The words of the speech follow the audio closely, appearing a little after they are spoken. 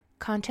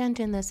Content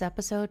in this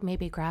episode may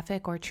be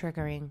graphic or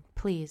triggering.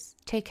 Please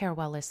take care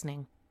while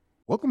listening.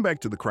 Welcome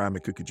back to the Crime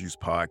and Cookie Juice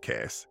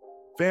podcast.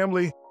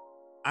 Family,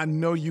 I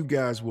know you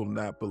guys will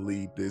not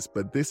believe this,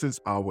 but this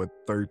is our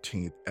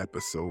 13th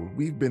episode.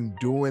 We've been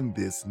doing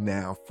this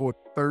now for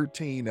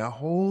a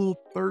whole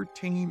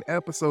 13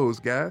 episodes,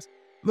 guys.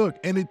 Look,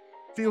 and it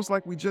feels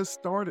like we just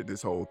started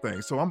this whole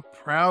thing. So I'm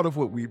proud of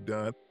what we've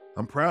done.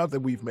 I'm proud that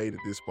we've made it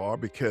this far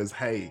because,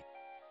 hey,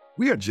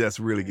 we are just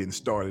really getting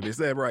started. Is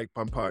that right,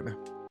 my partner?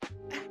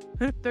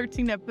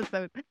 13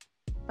 episodes.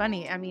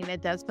 Funny. I mean,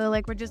 it does feel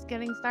like we're just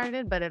getting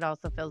started, but it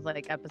also feels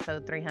like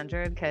episode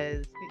 300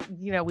 because,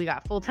 you know, we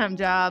got full-time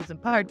jobs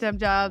and part-time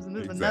jobs and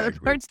there's another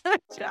part-time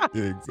job.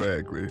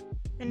 Exactly.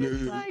 And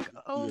it's like,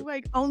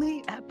 like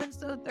only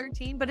episode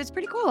 13, but it's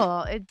pretty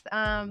cool.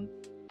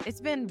 It's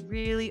been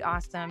really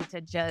awesome to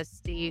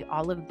just see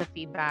all of the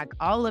feedback,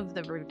 all of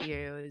the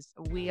reviews.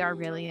 We are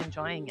really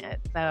enjoying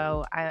it.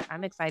 So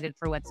I'm excited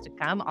for what's to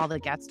come, all the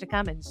guests to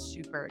come, and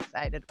super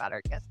excited about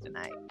our guest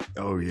tonight.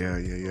 Oh,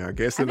 yeah. Our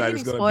guest tonight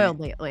is going to be spoiled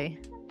lately.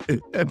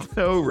 I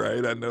know,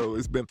 right? I know.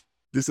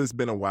 This has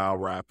been a wild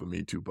ride for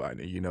me too,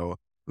 partner. You know,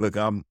 look,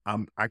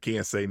 I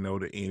can't say no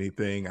to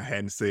anything. I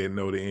hadn't said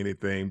no to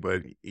anything,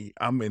 but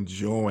I'm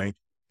enjoying.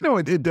 No,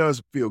 it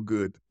does feel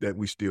good that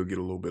we still get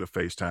a little bit of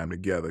FaceTime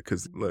together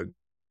because, look,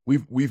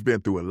 we've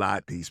been through a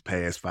lot these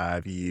past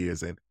 5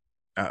 years, and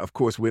of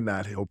course, we're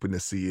not hoping to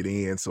see it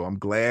end. So I'm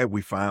glad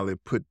we finally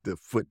put the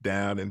foot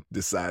down and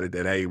decided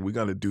that, hey, we're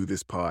going to do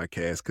this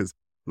podcast because,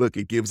 look,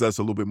 it gives us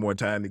a little bit more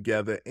time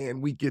together,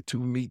 and we get to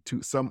meet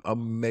some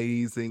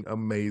amazing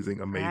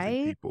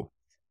Right? people.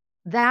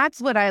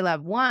 That's what I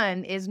love.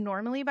 One is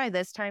normally by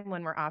this time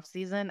when we're off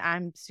season,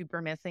 I'm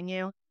super missing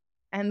you.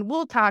 And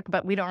we'll talk,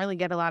 but we don't really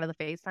get a lot of the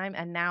FaceTime.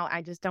 And now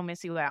I just don't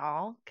miss you at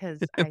all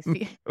because I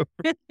see.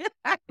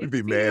 We'd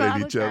be mad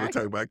at each other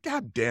talking about,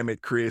 God damn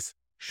it, Chris.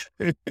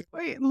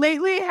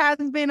 Lately it has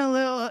been a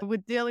little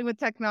with dealing with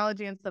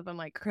technology and stuff. I'm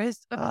like,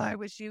 Chris, I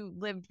wish you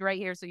lived right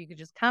here so you could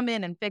just come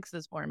in and fix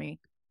this for me.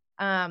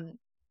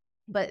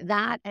 But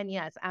that, and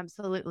yes,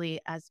 absolutely,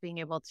 us being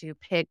able to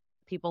pick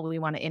people we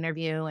want to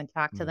interview and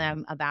talk to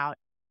them about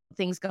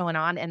things going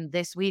on. And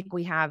this week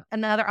we have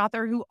another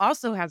author who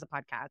also has a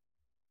podcast.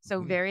 So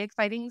very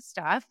exciting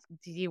stuff.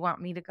 Do you want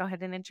me to go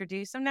ahead and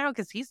introduce him now?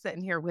 Because he's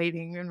sitting here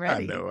waiting and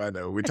ready. I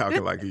know. We're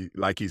talking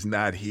like he's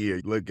not here.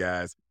 Look,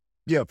 guys.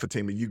 Yeah,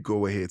 Fatima, you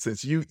go ahead.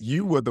 Since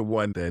you were the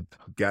one that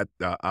got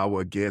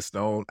our guest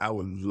on, I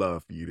would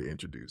love for you to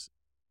introduce.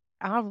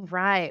 All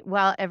right.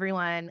 Well,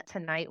 everyone,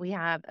 tonight we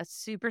have a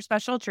super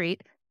special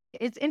treat.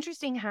 It's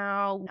interesting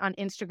how on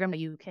Instagram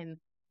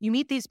you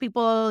meet these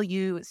people,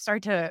 you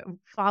start to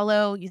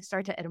follow, you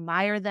start to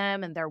admire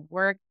them and their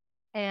work.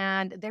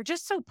 And they're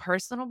just so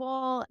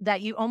personable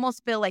that you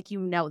almost feel like you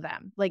know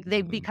them, like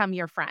they've become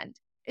your friend.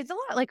 It's a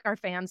lot like our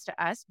fans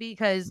to us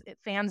because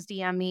fans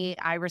DM me,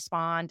 I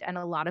respond, and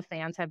a lot of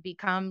fans have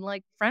become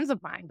like friends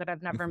of mine, but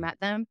I've never met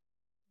them.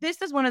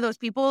 This is one of those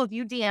people, if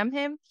you DM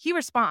him, he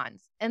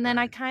responds. And then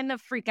I kind of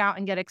freak out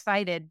and get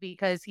excited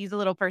because he's a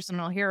little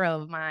personal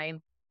hero of mine.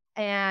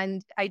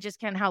 And I just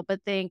can't help but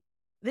think,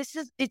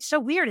 it's so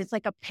weird. It's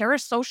like a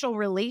parasocial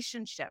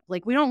relationship.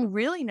 Like we don't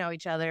really know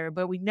each other,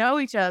 but we know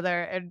each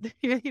other and,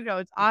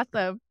 it's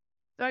awesome.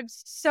 So I'm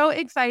so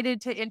excited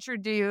to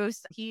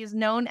introduce, he's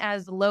known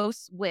as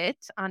Los Wit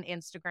on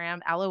Instagram,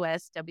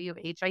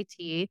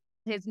 LOSWHIT.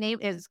 His name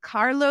is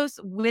Carlos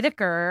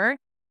Whittaker.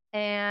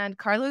 And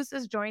Carlos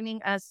is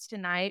joining us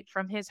tonight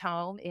from his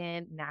home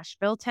in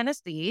Nashville,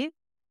 Tennessee.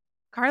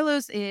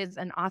 Carlos is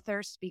an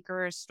author,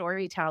 speaker,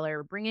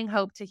 storyteller, bringing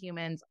hope to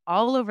humans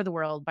all over the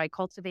world by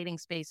cultivating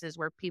spaces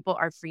where people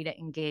are free to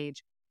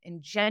engage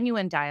in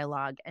genuine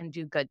dialogue and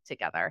do good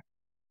together.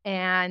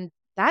 And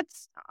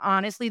that's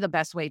honestly the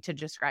best way to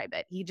describe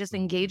it. He just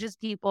engages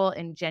people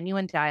in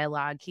genuine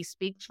dialogue. He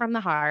speaks from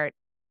the heart.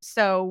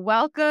 So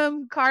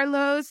welcome,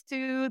 Carlos,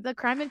 to the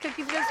Crime and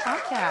Cookie Juice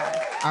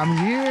podcast. I'm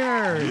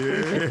here.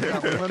 Yeah.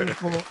 That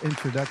wonderful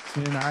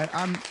introduction.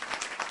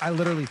 I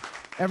literally,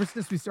 ever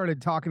since we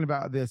started talking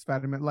about this,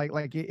 Fatima,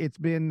 it's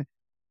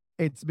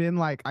been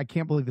like, I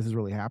can't believe this is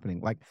really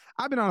happening. Like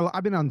I've been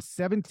on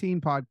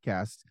 17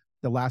 podcasts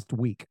the last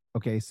week.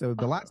 Okay. So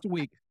the last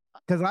week,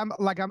 because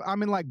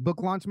I'm in like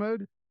book launch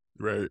mode.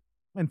 Right.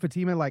 And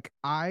Fatima, like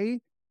I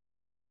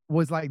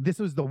was like, this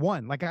was the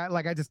one.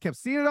 I just kept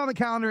seeing it on the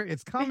calendar.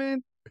 It's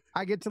coming.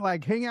 I get to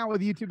like hang out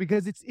with you two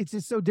because it's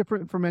just so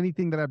different from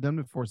anything that I've done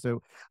before.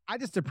 So I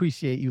just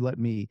appreciate you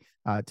letting me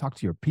talk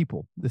to your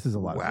people. This is a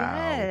lot of fun.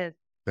 Yes.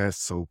 That's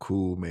so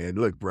cool, man.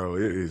 Look, bro,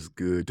 it is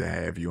good to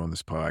have you on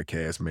this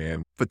podcast,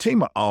 man.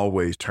 Fatima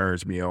always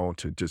turns me on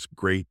to just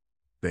great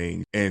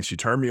things. And she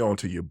turned me on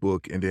to your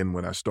book. And then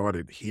when I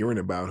started hearing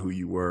about who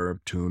you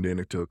were, tuned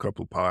into a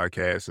couple of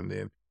podcasts and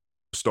then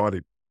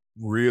started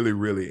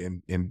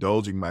really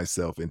indulging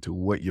myself into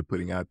what you're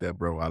putting out there,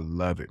 bro. I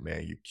love it,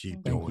 man. You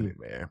keep doing it,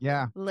 man.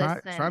 Yeah.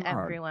 Listen,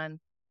 everyone.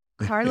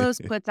 Carlos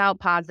puts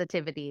out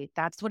positivity.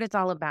 That's what it's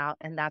all about.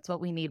 And that's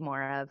what we need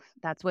more of.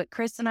 That's what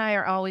Chris and I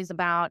are always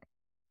about.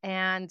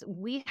 And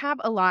we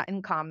have a lot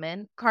in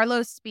common.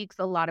 Carlos speaks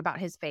a lot about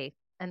his faith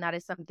And that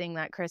is something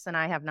that Chris and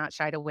I have not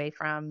shied away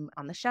from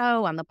on the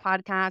show, on the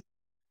podcast.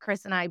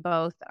 Chris and I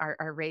both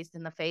are raised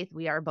in the faith.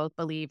 We are both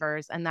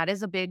believers. And that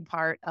is a big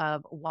part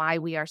of why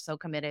we are so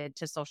committed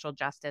to social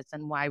justice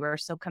and why we're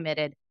so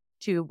committed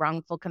to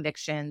wrongful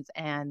convictions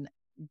and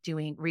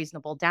doing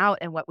reasonable doubt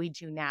and what we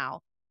do now.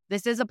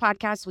 This is a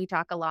podcast. We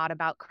talk a lot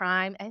about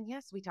crime. And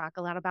yes, we talk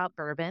a lot about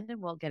bourbon,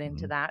 and we'll get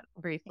into that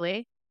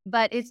briefly.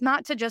 But it's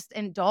not to just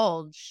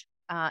indulge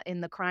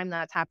in the crime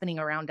that's happening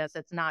around us.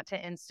 It's not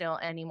to instill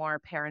any more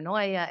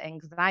paranoia,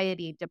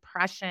 anxiety,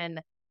 depression.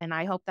 And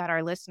I hope that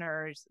our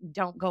listeners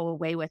don't go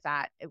away with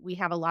that. We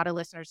have a lot of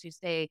listeners who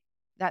say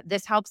that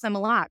this helps them a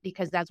lot,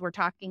 because as we're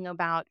talking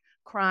about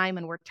crime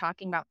and we're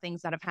talking about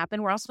things that have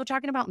happened, we're also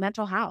talking about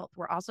mental health.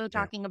 We're also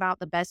talking about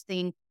the best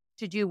thing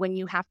to do when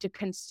you have to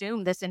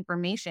consume this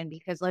information,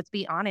 because let's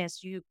be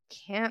honest, you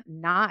can't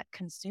not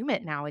consume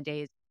it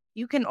nowadays.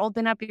 You can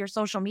open up your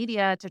social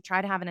media to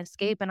try to have an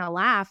escape and a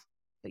laugh,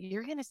 but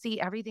you're going to see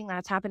everything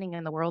that's happening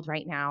in the world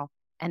right now.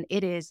 And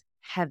it is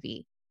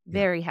heavy,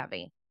 very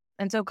heavy.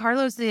 And so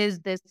Carlos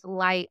is this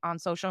light on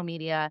social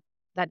media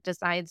that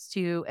decides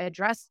to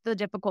address the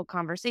difficult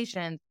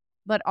conversations,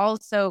 but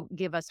also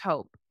give us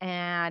hope.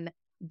 And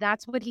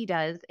that's what he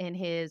does in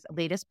his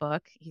latest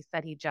book. He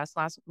said he just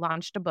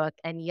launched a book.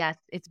 And yes,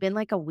 it's been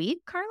like a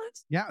week,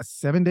 Carlos? Yeah,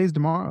 7 days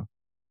tomorrow.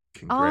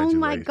 Oh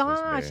my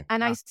gosh. Man.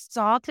 And I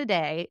saw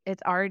today,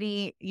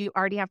 you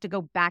already have to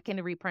go back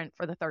into reprint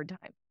for the third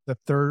time. The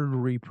third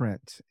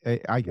reprint.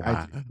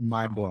 I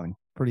mind blowing.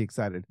 Pretty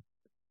excited.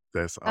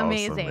 That's awesome,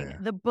 amazing. Man.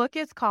 The book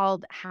is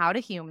called How to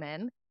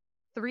Human: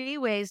 3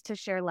 Ways to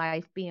Share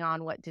Life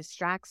Beyond What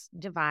Distracts,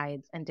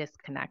 Divides, and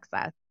Disconnects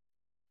Us.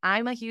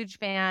 I'm a huge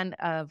fan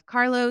of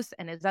Carlos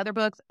and his other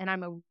books, and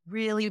I'm a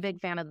really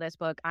big fan of this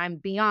book. I'm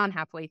beyond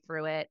halfway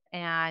through it,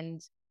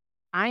 and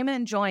I'm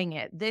enjoying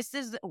it. This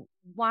is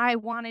why I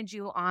wanted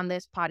you on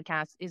this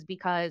podcast, is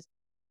because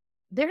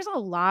there's a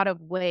lot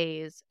of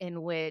ways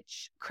in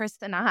which Chris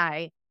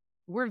and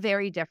we're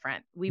very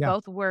different. We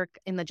both work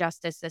in the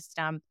justice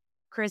system.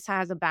 Chris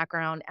has a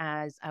background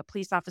as a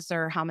police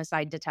officer,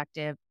 homicide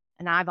detective,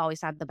 and I've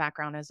always had the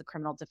background as a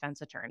criminal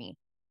defense attorney.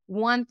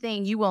 One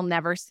thing you will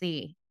never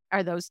see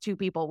are those two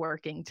people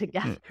working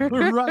together.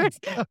 Right.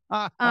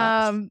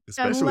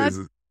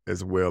 Especially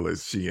as well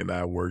as she and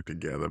I work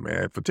together,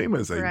 man. Fatima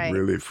is a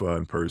really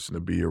fun person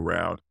to be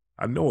around.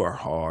 I know her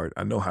heart.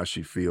 I know how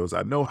she feels.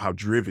 I know how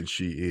driven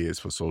she is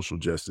for social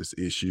justice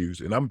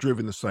issues, and I'm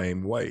driven the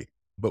same way.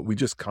 But we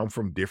just come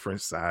from different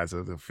sides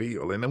of the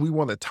field. And then we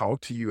want to talk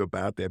to you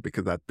about that,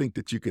 because I think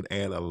that you can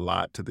add a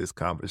lot to this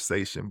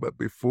conversation. But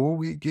before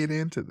we get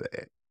into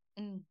that,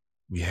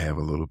 we have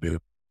a little bit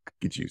of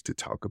cookie juice to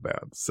talk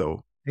about.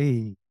 So,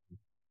 hey,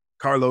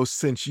 Carlos,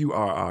 since you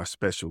are our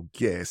special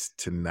guest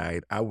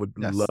tonight, I would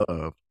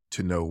love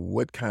to know,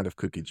 what kind of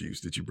cookie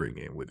juice did you bring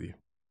in with you?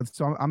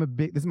 So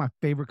this is my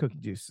favorite cookie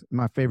juice,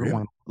 my favorite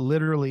one.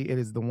 Literally, it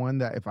is the one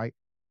that if I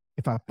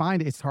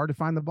find it, it's hard to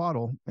find the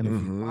bottle. And if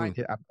you find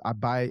it, I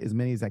buy as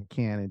many as I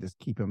can and just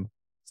keep them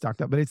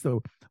stocked up. But it's the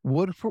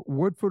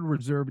Woodford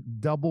Reserve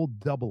double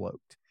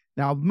oaked.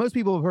 Now, most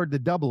people have heard the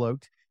double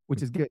oaked,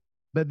 which is good,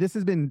 but this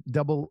has been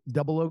double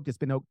oaked. It's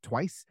been oaked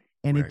twice,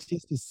 and it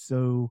just is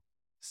so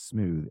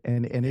smooth.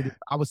 And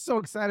I was so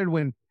excited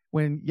when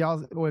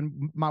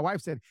my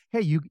wife said,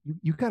 "Hey, you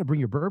got to bring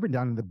your bourbon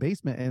down in the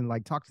basement and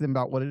like talk to them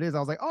about what it is." I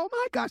was like, "Oh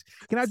my gosh,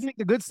 can I drink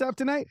the good stuff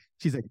tonight?"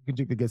 She's like, "You can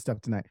drink the good stuff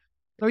tonight."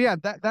 So yeah,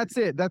 that's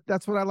it.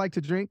 That's what I like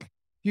to drink.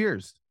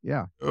 Cheers.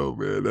 Yeah. Oh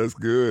man, that's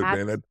good,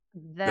 man.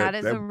 That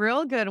is a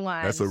real good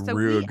one. That's a so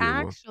real we good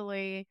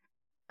actually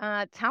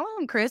tell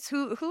them, Chris,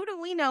 who do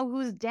we know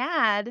whose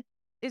dad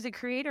is a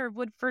creator of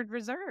Woodford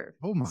Reserve?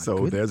 Oh my So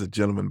goodness. there's a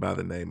gentleman by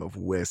the name of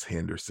Wes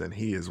Henderson.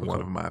 He is one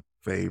of my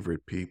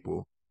favorite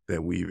people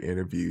that we've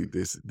interviewed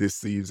this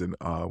season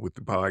with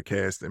the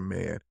podcast. And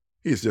man,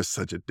 he's just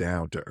such a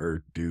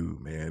down-to-earth dude,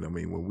 man. I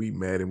mean, when we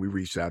met and we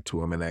reached out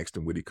to him and asked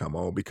him would he come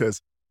on,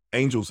 because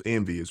Angel's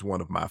Envy is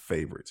one of my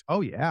favorites. Oh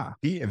yeah.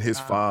 He and his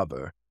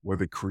father were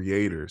the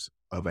creators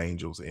of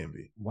Angel's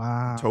Envy.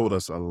 Wow. Told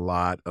us a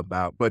lot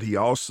about, but he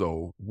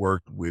also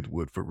worked with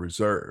Woodford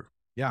Reserve.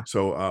 Yeah.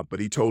 So, but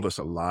he told us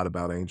a lot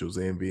about Angel's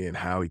Envy and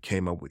how he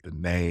came up with the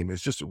name.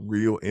 It's just a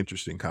real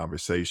interesting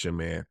conversation,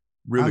 man.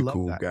 Really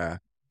cool guy.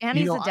 And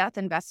he's a death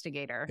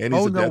investigator. And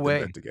he's a death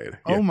investigator.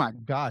 Yeah. Oh my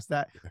gosh.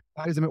 That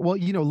is, well,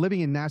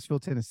 living in Nashville,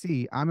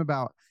 Tennessee, I'm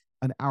about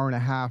an hour and a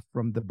half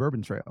from the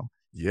Bourbon Trail.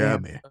 Yeah,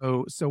 and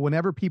man. So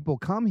whenever people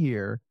come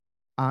here,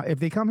 if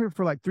they come here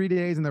for like 3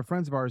 days and they're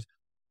friends of ours,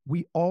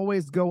 we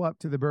always go up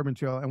to the Bourbon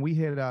Trail and we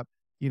hit up,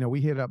 we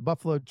hit up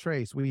Buffalo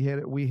Trace, we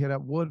hit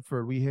up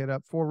Woodford, we hit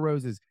up Four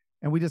Roses,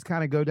 and we just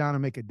kind of go down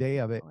and make a day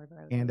of it.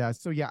 And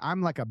so yeah,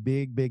 I'm like a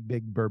big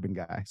bourbon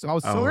guy. So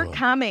we're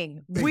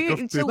coming. We're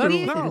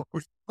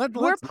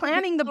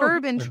planning the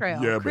Bourbon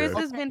Trail. Yeah, Chris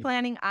has been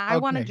planning. I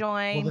want to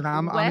join.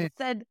 Well,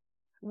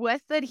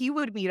 Wes said he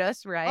would meet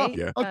us, right?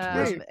 Yeah.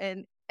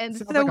 Okay. And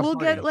Sounds so like a we'll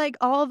party. get like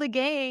all the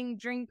gang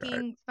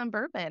drinking some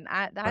bourbon.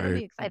 That'd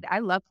be exciting. I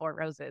love Four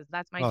Roses.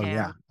 That's my jam.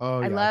 Yeah.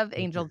 Oh, I yeah. love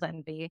Angel's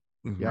Envy.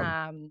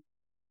 Mhm.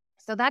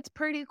 So that's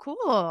pretty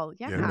cool.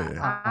 Yeah. man.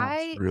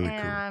 I Really cool.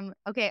 am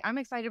okay. I'm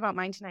excited about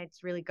mine tonight.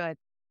 It's really good.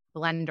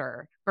 Bourbon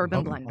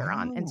blender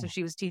on. And so Oh.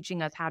 she was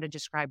teaching us how to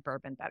describe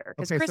bourbon better.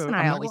 Because Okay, Chris so and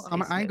I always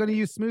I ain't going to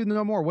use smooth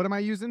no more. What am I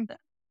using?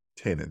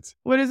 Tannins.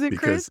 What is it,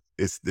 Because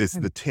Chris? it's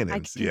the I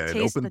tannins. can Yeah, it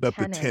taste opens the up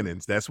the tannin.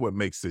 tannins. That's what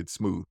makes it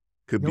smooth.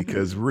 Okay.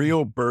 Because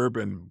real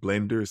bourbon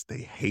blenders,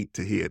 they hate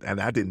to hear it.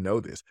 And I didn't know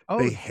this.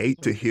 They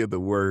hate to hear the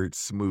word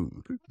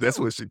smooth. That's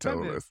what she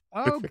told us.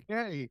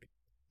 Okay.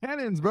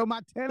 Tannins, bro.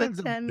 My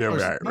tannins tannin-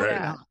 Yeah,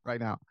 right.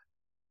 right now.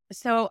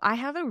 So I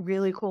have a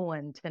really cool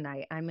one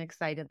tonight. I'm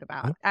excited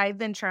about. I've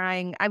been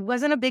trying. I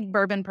wasn't a big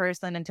bourbon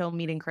person until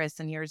meeting Chris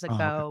and years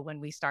ago when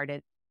we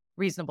started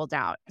Reasonable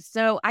Doubt.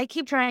 So I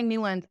keep trying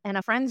new ones,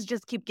 and friends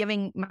just keep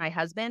giving my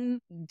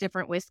husband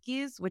different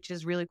whiskeys, which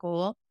is really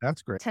cool.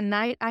 That's great.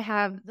 Tonight I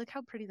have, look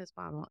how pretty this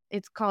bottle.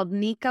 It's called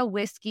Nika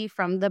Whiskey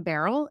from the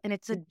Barrel, and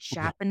it's a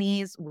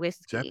Japanese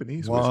whiskey.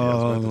 Japanese whiskey. I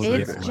was about to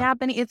say It's that.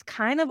 Japanese. It's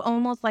kind of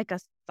almost like a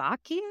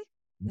sake.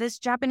 This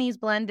Japanese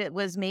blend, it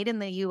was made in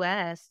the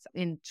U.S.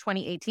 in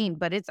 2018,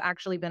 but it's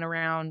actually been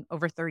around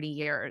over 30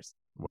 years.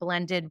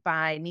 Blended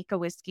by Nika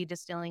Whiskey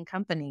Distilling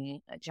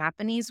Company, a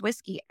Japanese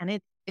whiskey, and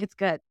it's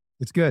good.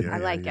 It's good. Yeah, I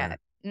like yeah.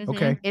 it. Mhm.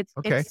 Okay.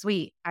 It's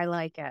sweet. I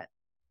like it.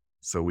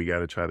 So we got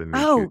to try to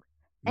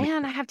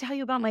And I have to tell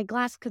you about my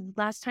glass because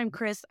last time,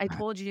 Chris, I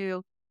told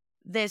you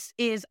this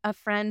is a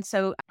friend.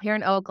 So here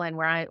in Oakland,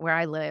 where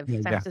I live,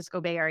 San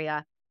Francisco Bay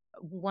Area,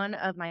 one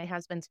of my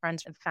husband's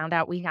friends found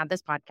out we had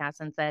this podcast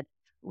and said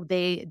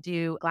they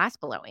do glass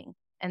blowing.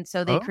 And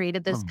so they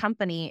created this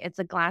company. It's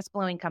a glass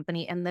blowing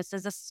company. And this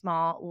is a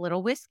small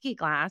little whiskey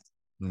glass.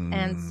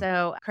 And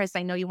so, Chris,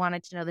 I know you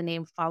wanted to know the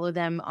name. Follow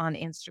them on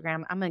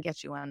Instagram. I'm going to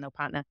get you on, no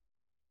partner.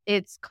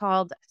 It's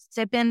called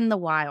Sip in the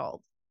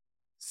Wild.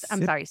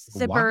 I'm sorry,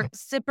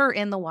 Sipper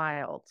in the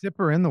Wild.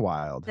 Sipper in the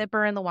Wild.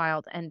 Sipper in the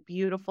Wild, and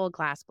beautiful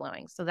glass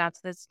blowing. So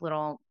that's this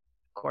little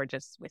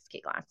gorgeous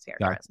whiskey glass here.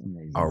 That's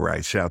amazing. All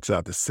right. Shouts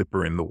out to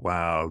Sipper in the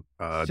Wild.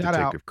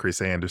 Detective out. Chris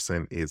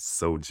Anderson is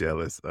so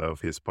jealous of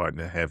his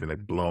partner having a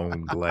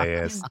blown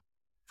glass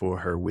for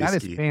her whiskey.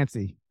 That is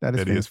fancy. That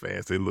is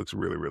fancy. It looks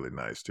really, really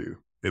nice too.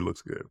 It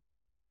looks good.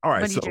 All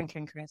right. What are you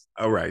drinking, Chris?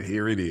 All right.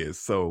 Here it is.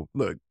 So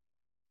look,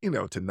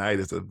 tonight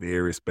is a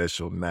very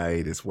special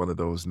night. It's one of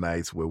those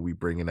nights where we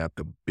bringing out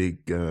the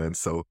big guns.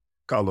 So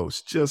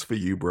Carlos, just for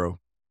you, bro,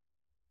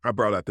 I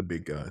brought out the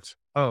big guns.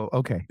 Oh,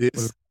 okay.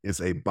 This is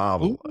a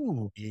bottle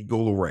of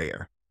Eagle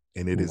Rare,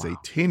 and it is a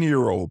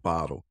 10-year-old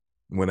bottle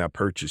when I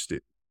purchased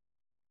it.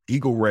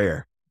 Eagle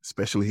Rare,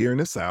 especially here in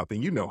the South,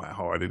 and you know how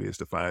hard it is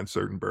to find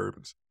certain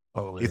bourbons.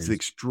 It's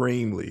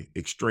extremely,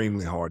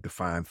 extremely hard to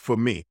find for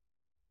me.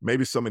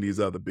 Maybe some of these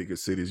other bigger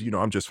cities,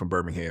 I'm just from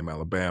Birmingham,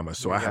 Alabama,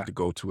 so I have to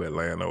go to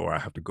Atlanta or I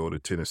have to go to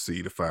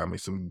Tennessee to find me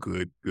some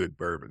good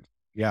bourbons.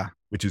 Yeah.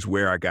 Which is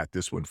where I got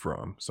this one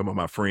from. Some of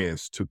my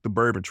friends took the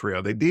bourbon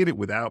trail. They did it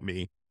without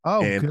me.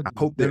 Oh, and good. I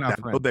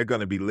hope they're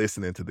going to be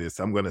listening to this.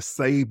 I'm going to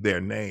save their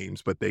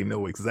names, but they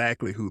know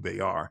exactly who they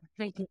are.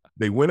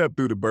 They went up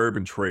through the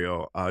bourbon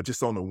trail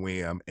just on a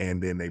whim,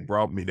 and then they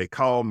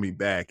called me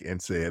back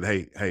and said,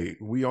 hey,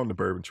 we on the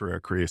bourbon trail,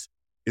 Chris.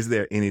 Is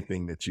there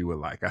anything that you would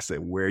like? I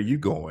said, where are you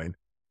going?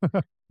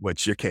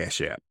 What's your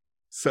Cash App?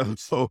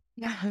 So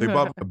they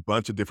bought a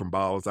bunch of different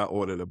bottles. I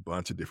ordered a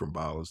bunch of different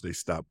bottles. They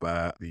stopped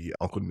by the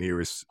Uncle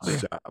Nearest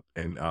shop,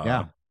 and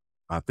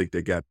I think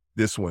they got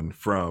this one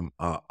from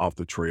off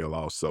the trail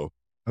also.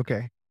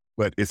 Okay.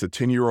 But it's a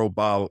 10-year-old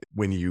bottle.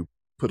 When you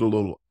put a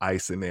little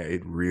ice in there,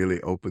 it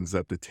really opens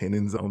up the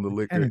tannins on the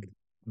liquor.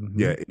 Mm-hmm.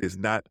 Yeah, it is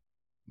not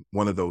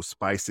one of those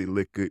spicy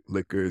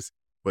liquors,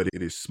 but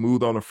it is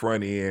smooth on the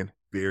front end,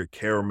 very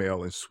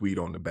caramel and sweet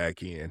on the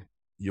back end.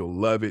 You'll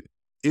love it.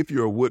 If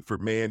you're a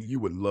Woodford man, you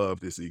would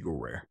love this Eagle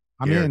Rare.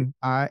 I'm in.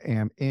 I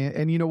am in.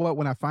 And you know what?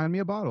 When I find me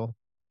a bottle,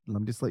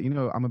 let me just let you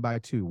know, I'm going to buy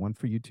two. One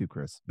for you too,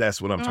 Chris.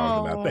 That's what I'm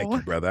talking about. Thank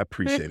you, brother. I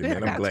appreciate it,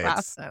 man. I'm glad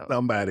awesome.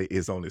 somebody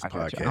is on this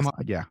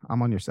podcast.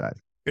 I'm on your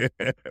side.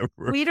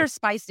 Sweet or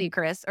spicy,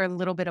 Chris, or a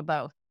little bit of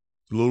both?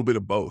 A little bit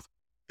of both.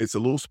 It's a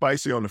little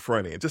spicy on the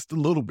front end, just a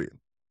little bit.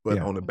 But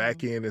on the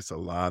back end, it's a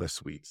lot of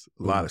sweets,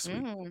 So,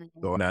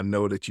 and I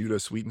know that you're the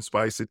sweet and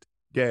spicy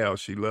gal.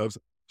 She loves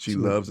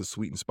a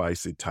sweet and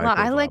spicy type. Well,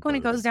 I like when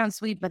it goes down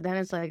sweet, but then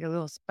it's like a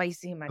little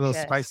spicy in my chest. A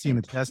little spicy in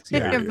the chest.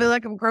 Yeah. I feel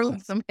like I'm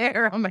growing some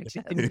hair on my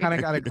chest. You kind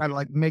of got to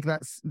like make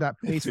that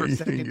pace for a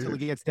second until it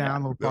gets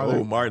down a little farther.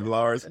 Oh, Martin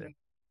Lars.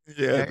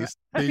 Yeah.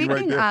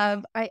 Speaking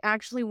of, I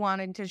actually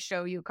wanted to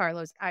show you,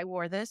 Carlos. I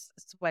wore this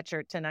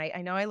sweatshirt tonight.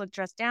 I know I look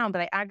dressed down,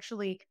 but I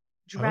actually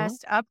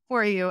dressed up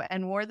for you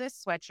and wore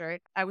this sweatshirt.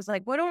 I was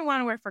like, what do I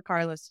want to wear for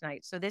Carlos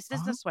tonight? So this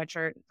is the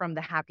sweatshirt from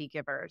the Happy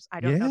Givers. I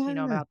don't know if you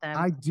know about them.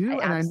 I do.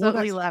 I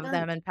absolutely love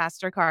them and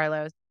Pastor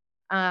Carlos.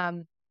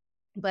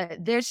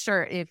 But this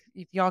shirt, if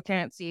y'all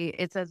can't see,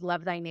 it says,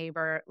 love thy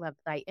neighbor, love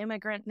thy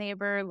immigrant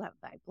neighbor, love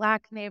thy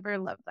Black neighbor,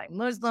 love thy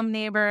Muslim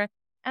neighbor.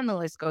 And the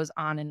list goes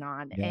on and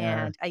on.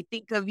 Yeah. And I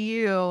think of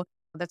you.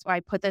 That's why I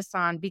put this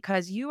on,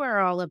 because you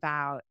are all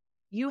about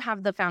you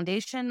have the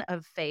foundation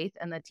of faith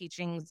and the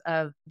teachings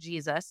of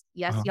Jesus.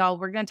 Yes, Uh-huh. y'all,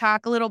 we're going to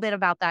talk a little bit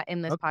about that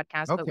in this Okay.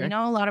 podcast, but we Okay.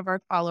 know a lot of our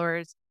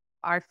followers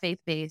are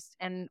faith-based.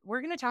 And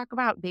we're going to talk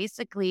about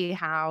basically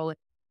how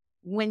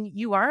when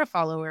you are a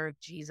follower of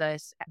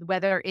Jesus,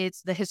 whether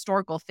it's the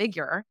historical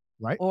figure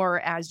Right. or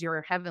as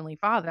your heavenly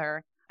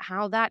father,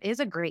 how that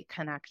is a great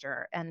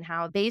connector and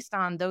how based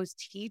on those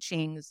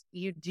teachings,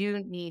 you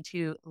do need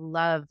to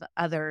love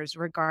others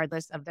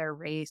regardless of their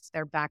race,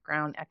 their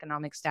background,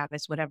 economic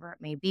status, whatever it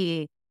may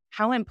be,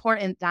 how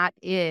important that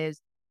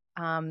is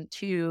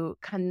to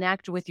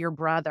connect with your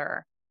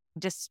brother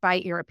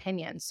despite your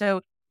opinion. So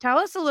tell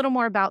us a little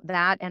more about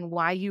that and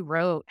why you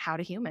wrote How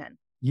to Human.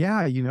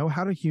 Yeah,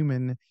 How to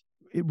Human,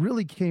 it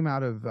really came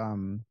out of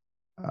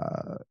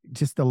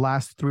just the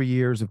last 3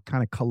 years of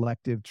kind of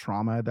collective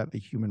trauma that the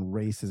human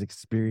race has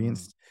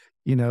experienced,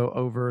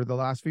 over the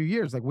last few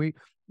years. Like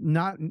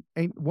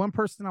ain't one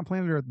person on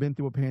planet Earth been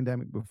through a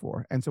pandemic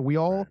before. And so we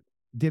all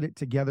did it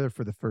together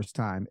for the first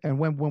time. And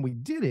when we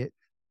did it,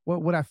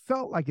 what I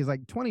felt like is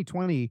like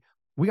 2020,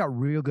 we got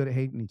real good at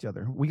hating each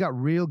other. We got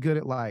real good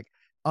at like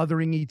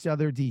othering each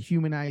other,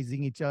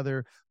 dehumanizing each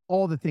other,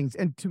 all the things.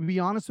 And to be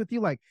honest with you,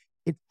 like,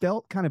 it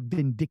felt kind of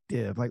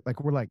vindictive.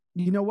 Like we're like,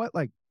 you know what?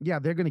 Like, yeah,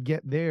 they're going to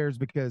get theirs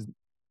because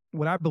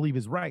what I believe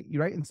is right.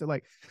 Right. And so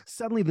like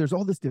suddenly there's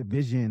all this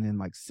division and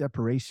like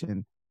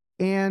separation.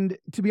 And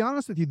to be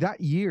honest with you,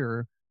 that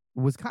year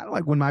was kind of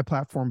like when my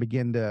platform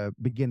began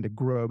to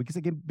grow because I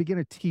began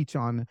to teach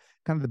on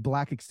kind of the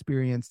Black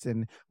experience.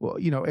 And, well,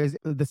 as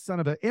the son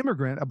of an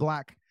immigrant, a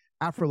Black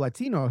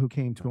Afro-Latino who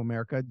came to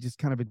America, just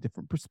kind of a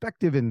different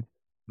perspective. And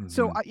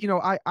so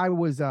I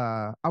was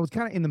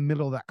kind of in the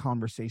middle of that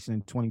conversation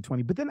in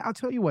 2020, but then I'll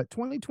tell you what,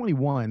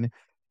 2021,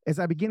 as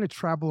I began to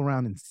travel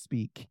around and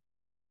speak,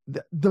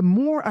 the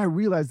more I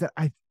realized that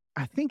I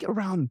think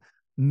around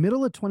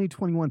middle of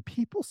 2021,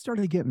 people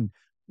started getting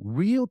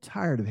real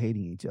tired of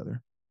hating each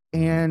other,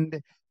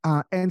 and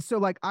so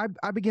like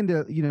I began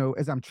to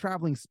as I'm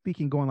traveling,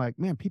 speaking, going like,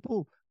 man,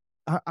 people,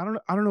 I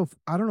don't know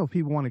if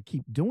people want to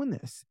keep doing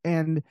this,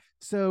 and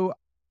so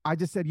I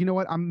just said, you know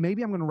what,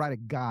 maybe I'm going to write a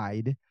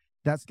guide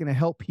that's going to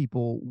help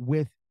people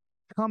with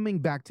coming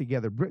back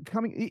together,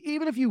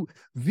 even if you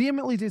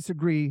vehemently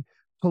disagree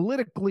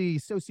politically,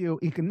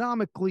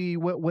 socioeconomically,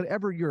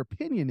 whatever your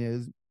opinion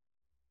is,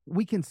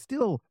 we can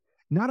still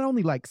not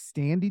only like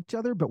stand each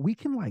other, but we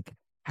can like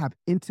have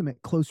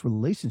intimate, close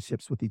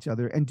relationships with each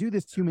other and do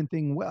this human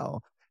thing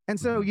well. And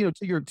so,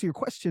 to your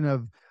question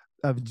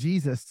of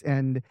Jesus,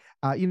 and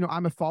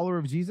I'm a follower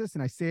of Jesus,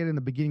 and I say it in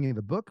the beginning of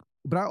the book,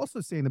 but I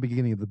also say in the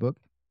beginning of the book,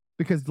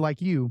 because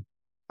like you,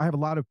 I have a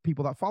lot of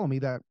people that follow me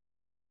that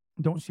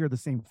don't share the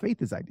same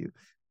faith as I do.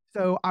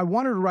 So I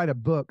wanted to write a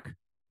book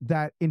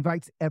that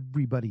invites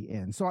everybody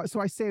in. So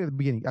I say at the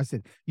beginning, I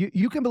said,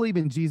 you can believe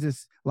in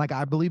Jesus like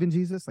I believe in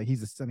Jesus, like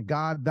he's the son of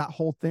God, that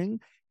whole thing,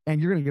 and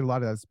you're going to get a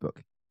lot of this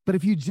book. But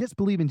if you just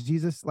believe in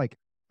Jesus, like,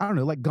 I don't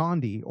know, like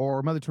Gandhi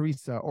or Mother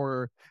Teresa,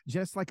 or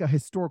just like a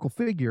historical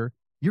figure,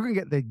 you're going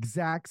to get the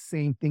exact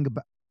same thing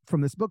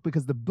from this book,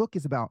 because the book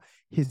is about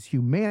his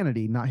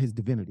humanity, not his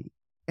divinity.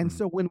 And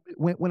so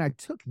when I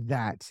took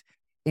that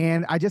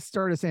and I just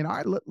started saying, all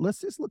right, let's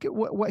just look at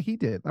what he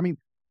did. I mean,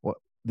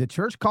 the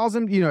church calls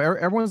him,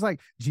 everyone's like,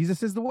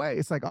 Jesus is the way.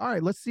 It's like, all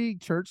right, let's see,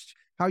 church,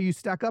 how you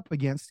stack up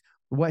against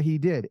what he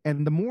did.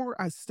 And the more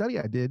I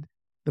did,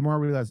 the more I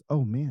realized,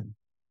 oh man,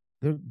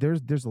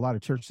 there's a lot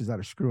of churches that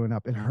are screwing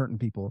up and hurting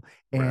people.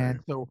 And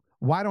so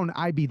why don't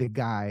I be the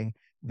guy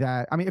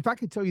that, I mean, if I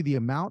could tell you the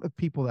amount of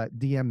people that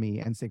DM me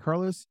and say,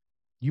 Carlos,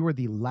 you are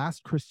the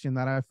last Christian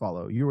that I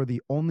follow. You are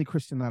the only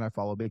Christian that I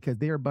follow, because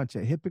they are a bunch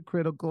of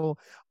hypocritical,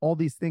 all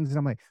these things. And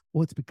I'm like,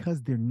 well, it's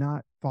because they're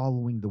not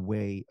following the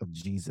way of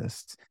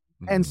Jesus.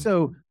 And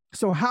so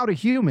How to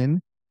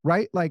Human,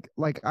 right? Like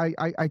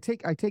I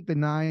take the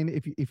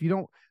 9, if you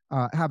don't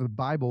have a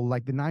Bible,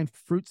 like the 9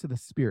 fruits of the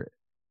Spirit.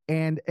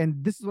 And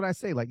this is what I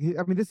say, like,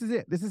 I mean, this is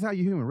it. This is how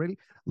you human. Ready?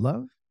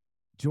 Love,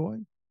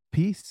 joy,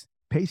 peace,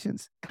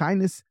 patience,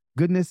 kindness,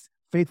 goodness,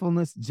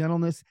 faithfulness,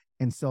 gentleness,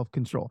 and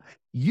self-control.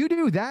 You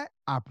do that,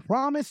 I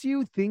promise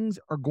you, things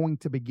are going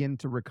to begin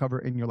to recover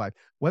in your life.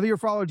 Whether you're a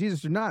follower of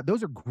Jesus or not,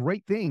 those are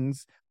great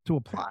things to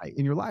apply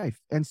in your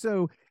life. And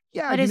so,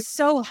 yeah. But it's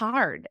so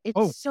hard.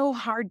 It's so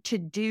hard to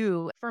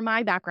do. For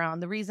my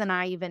background, the reason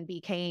I even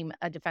became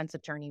a defense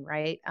attorney,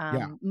 right?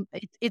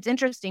 It's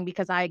interesting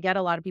because I get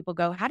a lot of people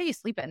go, how do you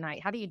sleep at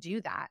night? How do you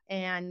do that?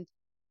 And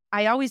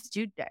I always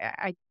do.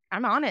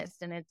 I'm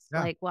honest. And it's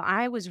like, well,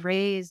 I was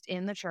raised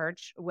in the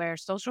church where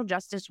social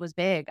justice was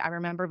big. I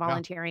remember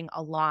volunteering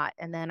a lot.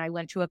 And then I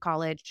went to a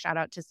college, shout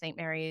out to St.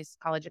 Mary's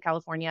College of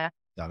California.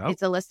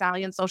 It's a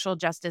LaSallian social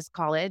justice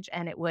college,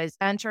 and it was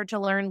enter to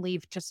learn,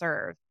 leave to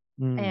serve.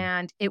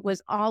 And it was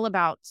all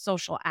about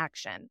social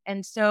action.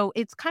 And so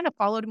it's kind of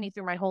followed me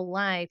through my whole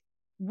life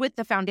with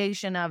the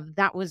foundation of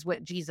that was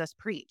what Jesus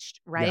preached,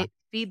 right?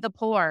 Feed the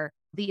poor,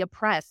 the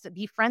oppressed,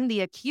 befriend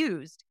the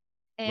accused.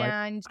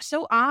 And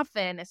so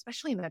often,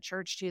 especially in the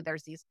church too,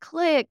 there's these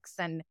cliques,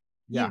 and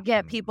you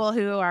get people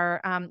who are,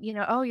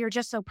 oh, you're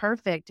just so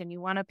perfect, and you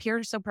want to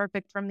appear so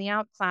perfect from the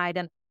outside.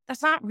 And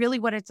that's not really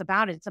what it's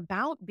about. It's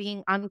about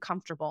being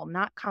uncomfortable,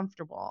 not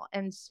comfortable.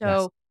 And Yes.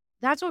 so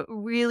that's what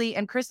really,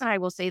 and Chris and I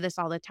will say this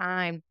all the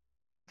time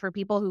for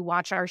people who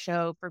watch our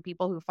show, for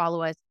people who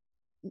follow us.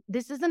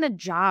 This isn't a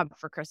job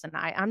for Chris and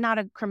I. I'm not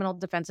a criminal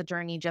defense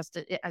attorney just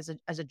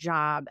as a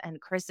job, and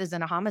Chris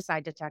isn't a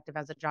homicide detective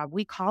as a job.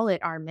 We call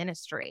it our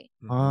ministry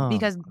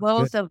because That's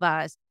both good. of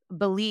us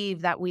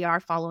believe that we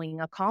are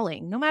following a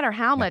calling, no matter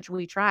how Yeah. much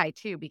we try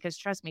to. Because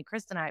trust me,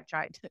 Chris and I have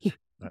tried to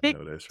I take,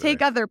 know that's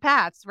take right. other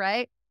paths,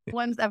 right?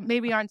 Ones that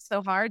maybe aren't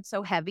so hard,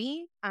 so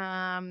heavy.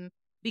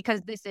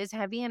 Because this is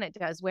heavy and it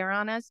does wear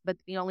on us. But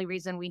the only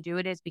reason we do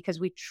it is because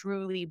we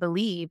truly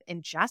believe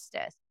in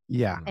justice.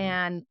 Yeah. Mhm.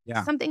 And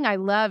Yeah. something I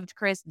loved,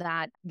 Chris,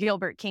 that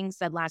Gilbert King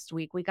said last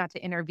week, we got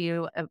to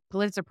interview a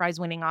Pulitzer Prize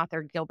winning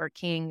author, Gilbert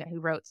King, who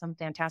wrote some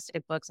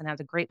fantastic books and has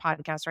a great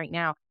podcast right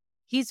now.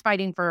 He's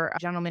fighting for a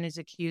gentleman who's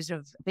accused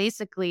of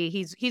basically,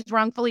 he's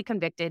wrongfully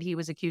convicted. He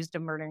was accused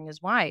of murdering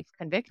his wife,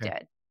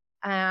 convicted.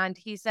 And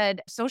he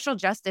said social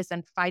justice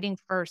and fighting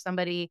for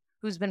somebody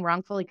who's been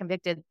wrongfully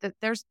convicted, that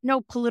there's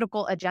no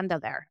political agenda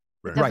there.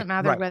 It Right. doesn't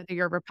matter Right. whether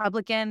you're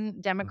Republican,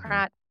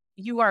 Democrat,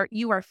 you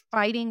are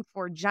fighting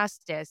for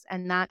justice,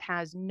 and that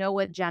has no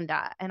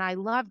agenda. And I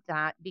love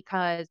that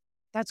because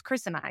that's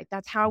Chris and I.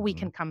 That's how we Mhm.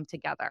 can come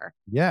together.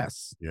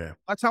 Yes. Yeah,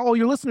 That's how all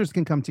your listeners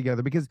can come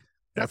together, because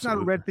that's not a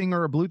absolutely. red thing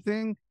or a blue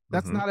thing.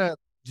 That's Mhm. not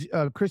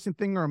a Christian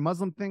thing or a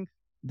Muslim thing.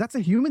 That's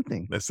a human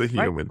thing. That's a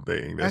Right? human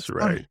thing. That's A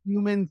right.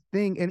 human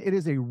thing. And it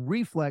is a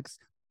reflex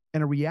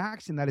and a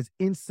reaction that is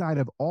inside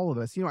of all of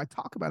us. I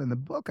talk about in the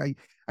book, I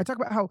talk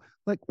about how,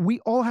 like,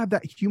 we all have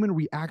that human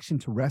reaction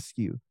to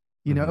rescue.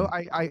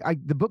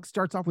 The book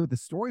starts off with a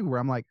story where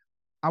I'm like,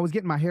 I was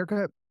getting my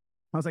haircut.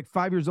 I was like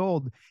 5 years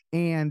old,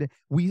 and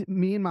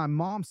me and my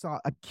mom saw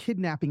a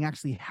kidnapping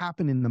actually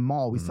happen in the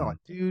mall. We saw a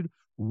dude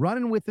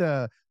running with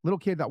a little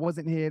kid that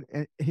wasn't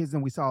his,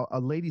 and we saw a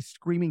lady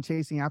screaming,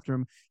 chasing after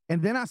him.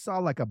 And then I saw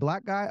like a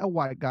black guy, a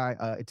white guy,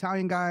 a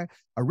Italian guy,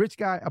 a rich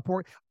guy, a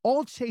poor,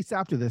 all chase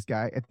after this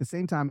guy at the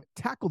same time,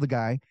 tackle the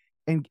guy,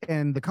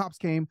 and the cops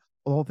came.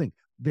 The whole thing.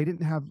 They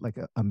didn't have like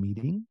a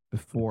meeting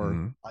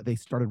before they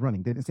started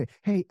running. They didn't say,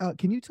 "Hey,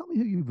 can you tell me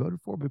who you voted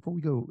for before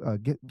we go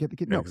get the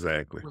kid?" No,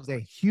 Exactly. it was a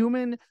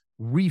human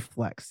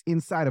reflex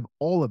inside of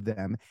all of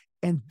them.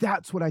 And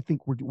that's what I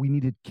think we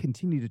need to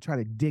continue to try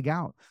to dig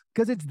out,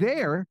 because it's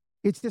there.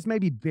 It's just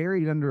maybe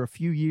buried under a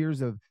few years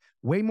of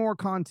way more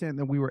content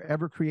than we were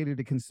ever created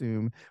to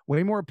consume,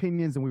 way more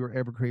opinions than we were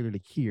ever created to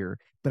hear.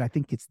 But I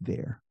think it's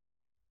there.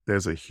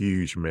 There's a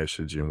huge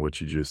message in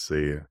what you just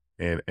said.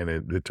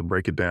 To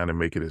break it down and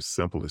make it as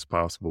simple as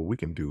possible, we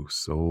can do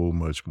so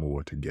much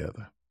more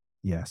together.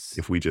 Yes.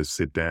 If we just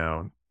sit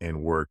down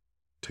and work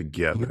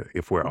together,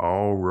 if we're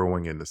all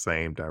rowing in the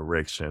same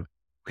direction,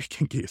 we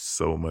can get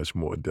so much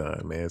more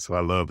done, man. So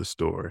I love the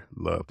story.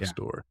 Love the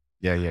story.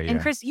 Yeah. And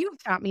Chris, you've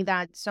taught me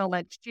that so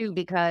much too,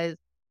 because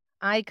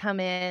I come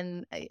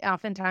in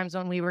oftentimes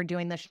when we were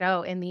doing the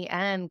show, in the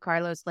end,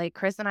 Carlos, like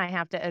Chris and I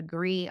have to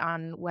agree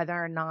on whether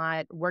or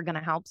not we're going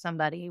to help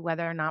somebody,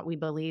 whether or not we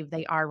believe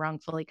they are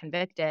wrongfully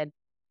convicted.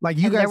 Like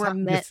you And guys there have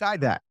were to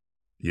decide that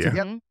Yeah.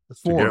 together.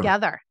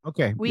 together.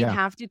 Okay. We Yeah.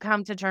 have to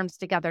come to terms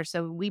together.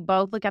 So we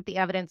both look at the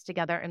evidence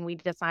together and we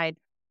decide,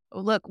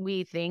 look,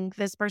 we think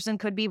this person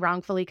could be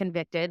wrongfully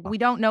convicted. We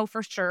don't know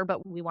for sure,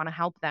 but we want to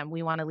help them.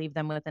 We want to leave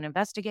them with an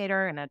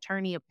investigator, an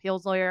attorney,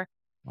 appeals lawyer.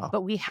 Wow.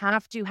 But we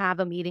have to have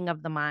a meeting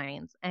of the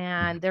minds.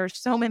 And there's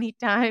so many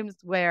times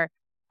where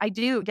I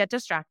do get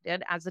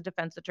distracted as a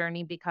defense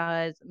attorney,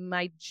 because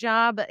my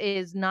job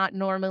is not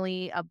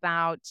normally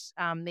about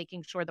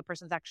making sure the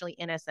person's actually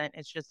innocent.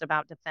 It's just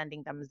about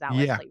defending them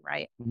zealously,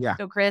 right? Yeah.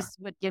 So Chris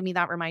would give me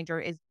that reminder,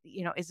 is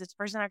this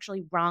person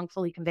actually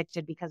wrongfully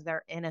convicted because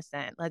they're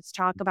innocent? Let's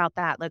talk about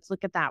that. Let's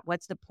look at that.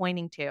 What's the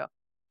pointing to?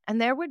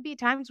 And there would be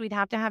times we'd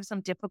have to have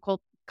some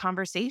difficult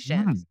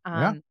conversations.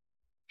 Yeah.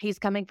 He's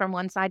coming from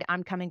one side,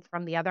 I'm coming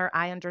from the other.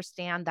 I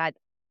understand that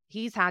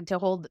he's had to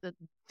hold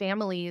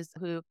families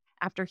who,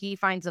 after he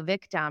finds a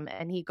victim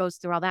and he goes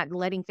through all that,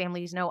 letting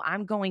families know,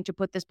 I'm going to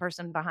put this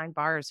person behind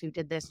bars who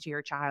did this to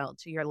your child,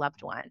 to your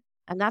loved one.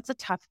 And that's a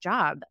tough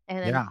job.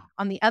 And then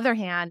on the other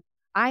hand,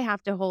 I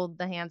have to hold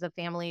the hands of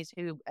families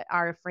who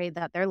are afraid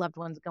that their loved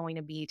one's going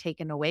to be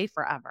taken away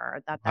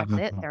forever, that's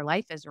it, their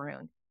life is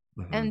ruined.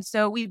 And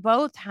so we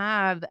both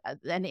have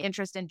an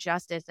interest in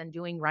justice and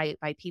doing right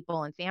by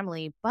people and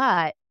family,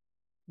 but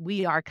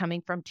we are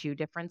coming from two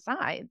different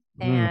sides.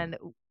 And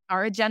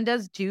our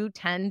agendas do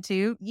tend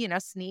to,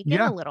 sneak in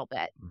a little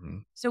bit.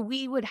 So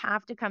we would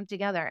have to come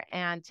together,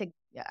 and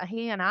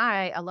he and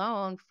I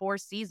alone, 4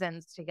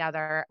 seasons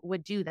together,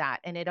 would do that.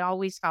 And it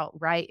always felt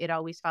right. It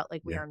always felt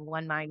like we were in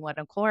one mind, one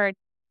accord,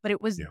 but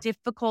it was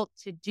difficult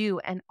to do.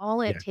 And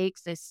all it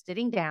takes is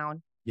sitting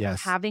down,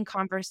 having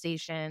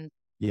conversations,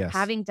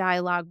 having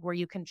dialogue where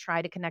you can try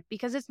to connect,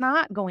 because it's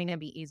not going to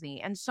be easy.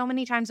 And so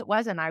many times it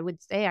wasn't. I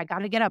would say, I got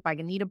to get up. I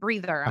need a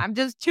breather. I'm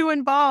just too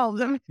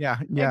involved. And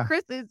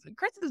Chris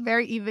is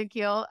very even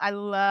keel. I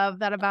love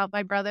that about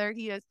my brother.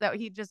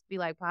 He'd just be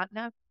like,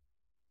 partner,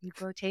 you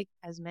go take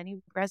as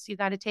many breaths you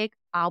got to take.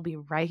 I'll be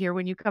right here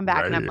when you come back.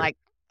 Right and I'm here. like,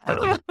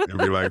 It'd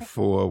be like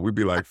 4, we'd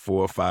be like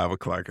 4 or 5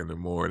 o'clock in the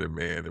morning,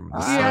 man, and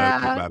the sun is Yeah,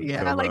 about to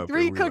yeah, come like up,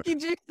 3 and we like cookie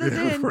juices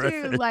in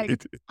too, like,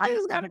 right. I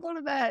just gotta go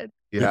to bed.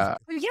 Yeah.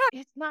 So, yeah,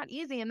 it's not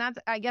easy, and that's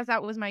I guess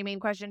that was my main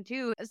question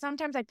too.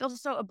 Sometimes I feel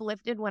so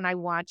uplifted when I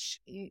watch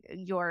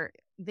your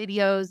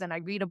videos and I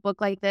read a book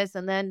like this,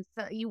 and then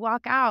you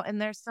walk out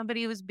and there's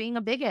somebody who's being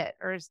a bigot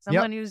or Yep.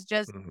 someone who's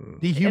just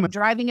Mhm. Dehuman.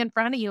 driving in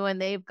front of you and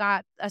they've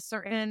got a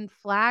certain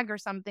flag or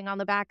something on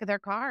the back of their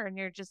car, and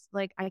you're just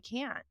like, I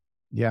can't.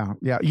 Yeah,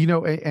 yeah.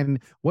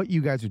 And what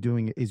you guys are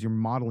doing is you're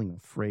modeling a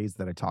phrase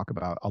that I talk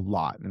about a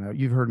lot.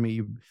 You've heard me,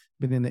 you've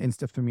been in the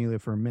Insta Familia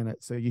for a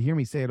minute, so you hear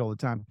me say it all the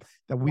time,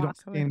 that we don't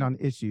Walk away. stand on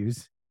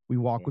issues, we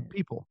walk with Yeah.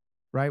 people,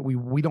 right?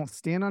 We don't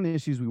stand on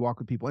issues, we walk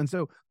with people. And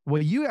so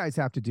what you guys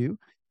have to do,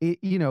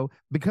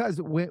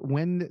 because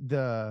when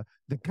the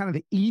kind of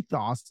the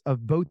ethos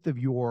of both of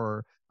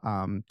your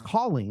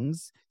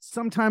callings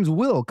sometimes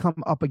will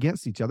come up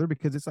against each other,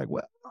 because it's like,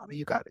 well, I mean,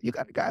 you got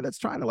a guy that's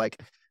trying to,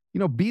 like,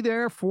 be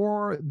there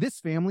for this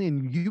family,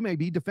 and you may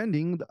be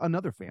defending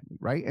another family,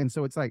 right? And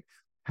so it's like,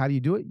 how do you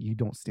do it? You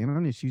don't stand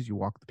on issues, you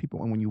walk with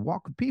people. And when you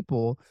walk with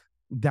people,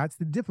 that's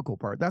the difficult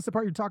part. That's the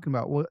part you're talking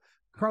about. Well,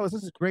 Carlos,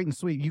 this is great and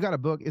sweet. You got a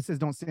book, it says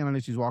don't stand on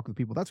issues, walk with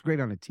people. That's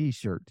great on a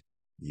t-shirt.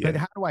 But Yeah,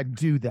 how do I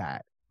do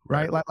that?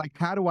 Right? right. Like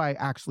how do I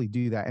actually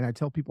do that? And I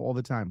tell people all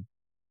the time,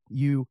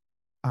 you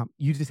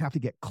just have to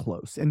get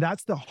close. And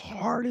that's the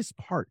hardest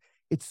part.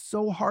 It's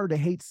so hard to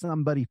hate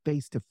somebody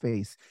face to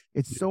face.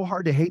 It's so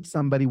hard to hate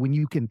somebody when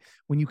you can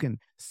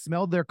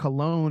smell their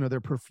cologne or their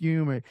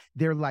perfume, or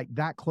they're like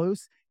that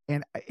close.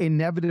 And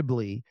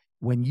inevitably,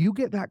 when you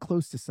get that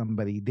close to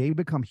somebody, they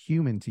become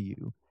human to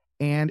you.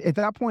 And at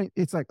that point,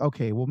 it's like,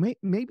 okay, well,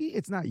 maybe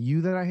it's not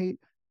you that I hate.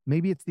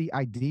 Maybe it's the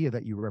idea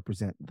that you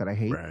represent that I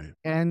hate. Right.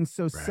 And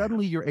so Right.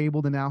 suddenly you're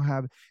able to now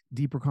have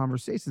deeper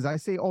conversations. I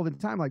say all the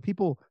time, like,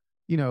 people,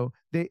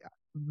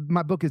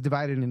 my book is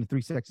divided into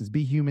 3 sections: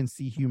 be human,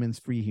 see humans,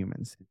 free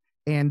humans.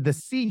 And the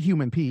see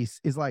human piece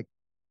is like,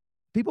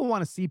 people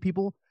want to see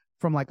people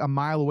from like a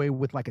mile away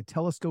with like a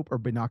telescope or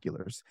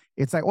binoculars.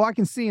 It's like, well, I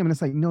can see him. And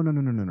it's like, no.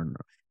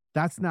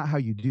 That's not how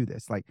you do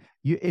this. Like,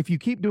 if you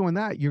keep doing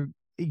that,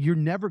 you're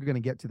never going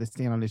to get to the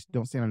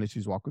don't stand on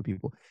issues, walk with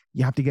people.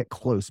 You have to get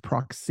close.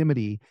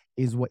 Proximity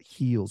is what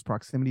heals.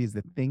 Proximity is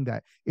the thing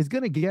that is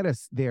going to get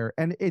us there.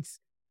 And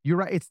you're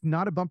right. It's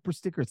not a bumper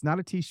sticker. It's not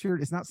a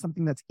t-shirt. It's not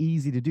something that's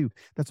easy to do.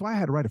 That's why I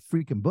had to write a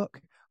freaking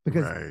book,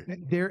 because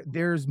Right.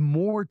 there's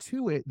more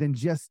to it than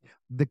just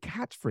the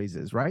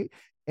catchphrases, right?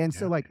 And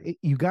so, Yeah. like,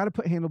 you got to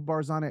put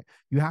handlebars on it.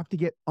 You have to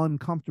get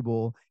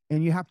uncomfortable,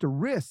 and you have to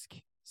risk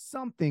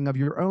something of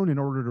your own in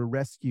order to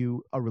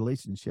rescue a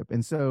relationship.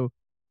 And so,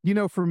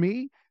 for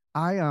me,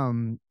 I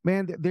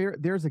man,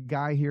 there's a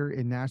guy here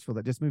in Nashville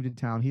that just moved to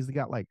town. He's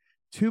got like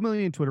 2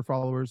 million Twitter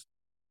followers.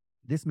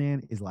 This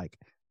man is, like,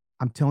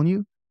 I'm telling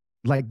you,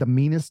 like the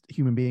meanest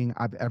human being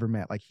I've ever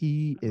met. Like,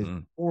 he is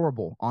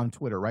horrible on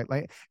Twitter, right?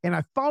 Like, and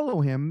I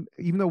follow him,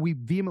 even though we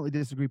vehemently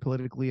disagree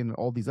politically and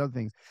all these other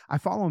things. I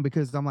follow him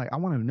because I'm like, I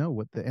want to know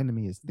what the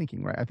enemy is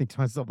thinking, right? I think to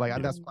myself,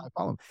 like, that's why I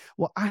follow him.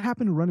 Well, I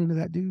happened to run into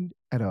that dude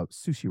at a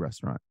sushi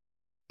restaurant.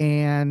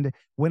 And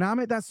when I'm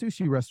at that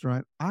sushi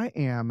restaurant,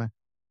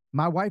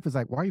 my wife is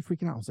like, why are you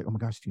freaking out? I was like, oh my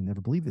gosh, you never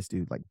believe this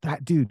dude. Like,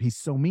 that dude, he's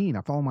so mean.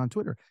 I follow him on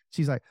Twitter.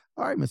 She's like,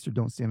 all right, Mr.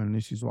 Don't Stand on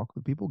Issues, Walk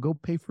with People, go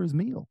pay for his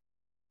meal.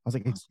 I was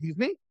like, excuse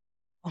me?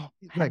 Oh,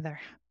 Like, Heather.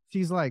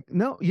 she's like,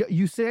 no,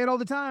 you say it all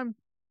the time.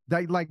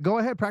 That, like, go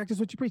ahead, practice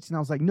what you preach. And I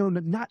was like, no,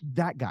 not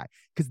that guy.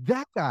 Because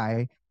that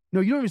guy, no,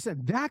 you don't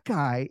understand. That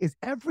guy is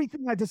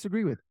everything I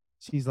disagree with.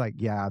 She's like,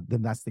 yeah,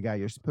 then that's the guy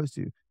you're supposed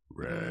to.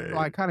 Right. So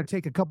I kind of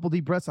take a couple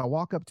deep breaths. I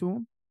walk up to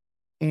him,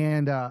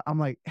 and I'm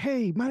like,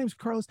 hey, my name's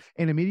Carlos.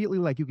 And immediately,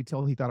 like, you could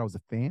tell he thought I was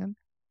a fan,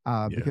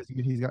 because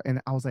he's got, and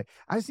I was like,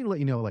 I just need to let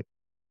you know, like,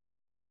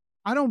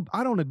 I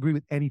don't agree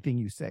with anything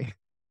you say.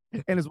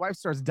 And his wife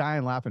starts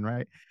dying laughing,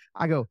 right?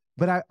 I go,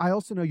 but I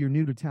also know you're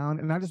new to town,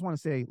 and I just want to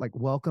say, like,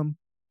 welcome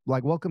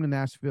to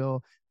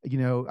Nashville.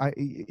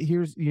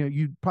 Here's,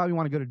 you probably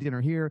want to go to dinner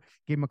here.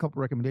 Gave him a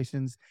couple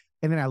recommendations.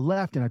 And then I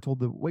left, and I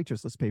told the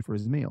waitress, let's pay for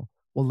his meal.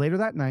 Well, later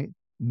that night,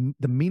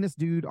 the meanest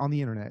dude on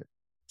the internet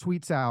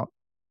tweets out,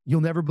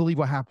 you'll never believe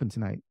what happened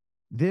tonight.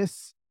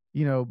 This,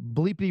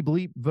 bleepity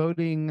bleep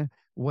voting,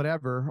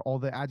 whatever, all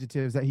the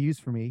adjectives that he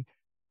used for me,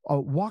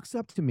 walks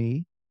up to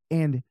me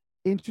and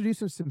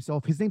introduces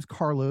himself. His name's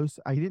Carlos.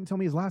 He didn't tell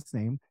me his last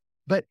name,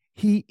 but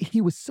he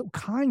was so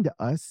kind to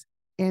us,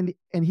 and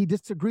he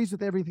disagrees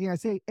with everything I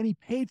say, and he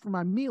paid for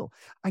my meal.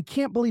 I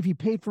can't believe he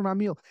paid for my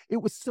meal.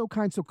 It was so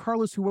kind. So,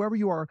 Carlos, whoever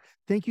you are,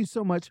 thank you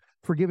so much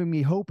for giving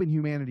me hope and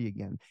humanity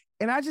again.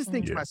 And I just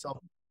think to myself,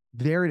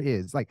 there it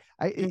is. Like,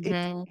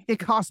 it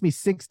cost me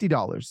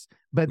 $60,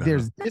 but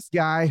there's this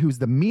guy who's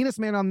the meanest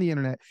man on the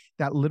internet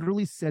that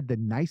literally said the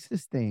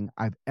nicest thing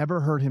I've ever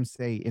heard him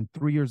say in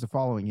 3 years of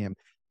following him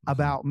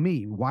about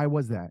me. Why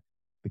was that?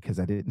 Because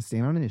I didn't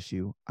stand on an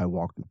issue. I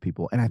walked with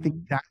people. And I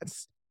think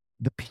that's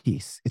the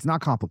piece. It's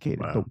not complicated,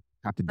 but we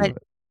have to do it.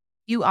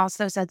 You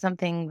also said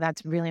something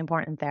that's really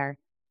important there.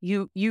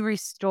 You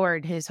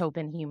restored his hope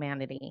in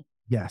humanity.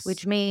 Yes.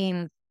 Which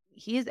means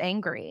he is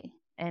angry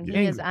and He's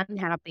he is angry.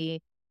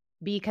 unhappy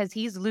because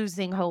he's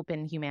losing hope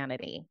in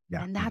humanity.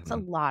 Yeah. And that's a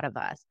Mhm. lot of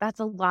us. That's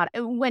a lot.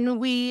 When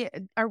we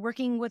are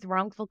working with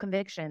wrongful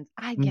convictions,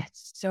 I Mm, get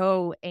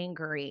so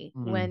angry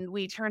mm. when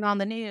we turn on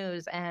the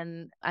news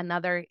and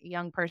another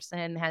young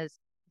person has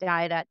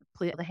died at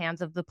the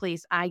hands of the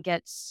police. I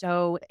get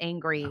so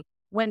angry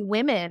when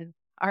women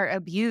are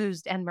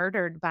abused and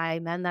murdered by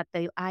men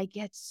I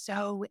get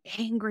so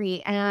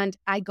angry. And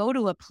I go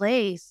to a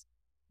place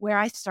where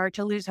I start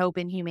to lose hope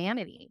in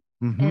humanity.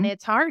 And Mhm.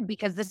 it's hard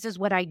because this is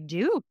what I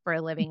do for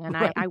a living. And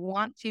I, Right. I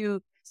want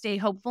to stay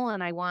hopeful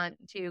and I want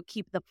to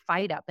keep the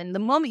fight up. And the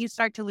moment you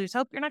start to lose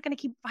hope, you're not going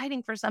to keep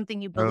fighting for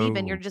something you believe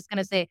in. You're Oh, just going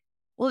to say,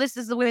 well, this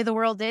is the way the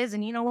world is.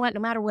 And you know what? No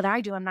matter what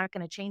I do, I'm not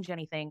going to change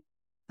anything.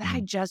 But I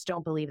mm, just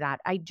don't believe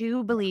that. I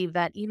do Yeah. believe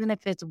that even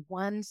if it's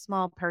one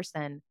small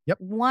person, Yep.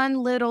 one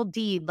little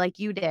deed like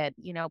you did,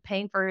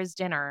 paying for his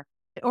dinner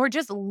or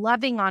just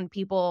loving on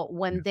people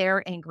when Yeah.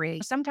 they're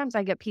angry. Sometimes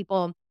I get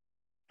people,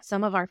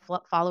 some of our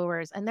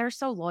followers, and they're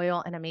so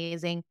loyal and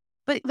amazing,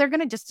 but they're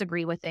going to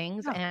disagree with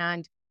things. Yeah.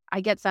 And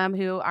I get some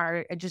who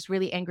are just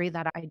really angry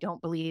that I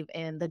don't believe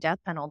in the death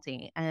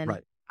penalty. And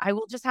Right. I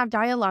will just have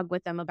dialogue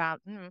with them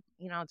about,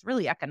 it's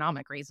really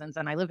economic reasons.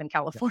 And I live in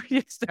Yeah.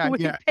 California, so Yeah. we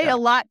Yeah. pay Yeah. a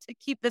lot to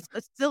keep this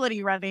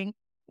facility running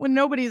when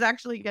nobody's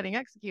actually getting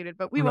executed,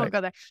 but we won't Right.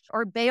 go there.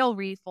 Or bail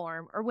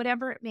reform or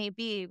whatever it may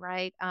be,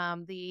 right?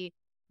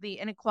 The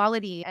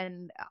inequality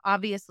and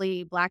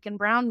obviously Black and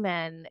brown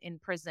men in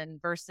prison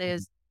Mhm.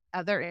 versus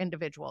other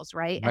individuals,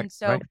 right? Right. And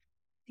so Right.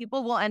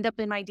 people will end up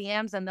in my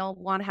DMs and they'll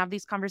want to have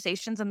these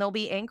conversations and they'll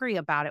be angry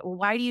about it. Well,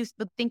 why do you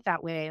think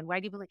that way? And why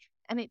do you believe?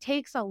 And it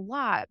takes a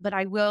lot, but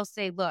I will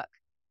say, look,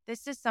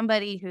 this is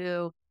somebody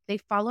who they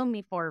follow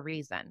me for a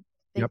reason.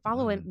 They Yep.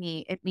 follow mm,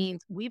 me. It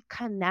means we've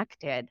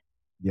connected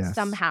Yes.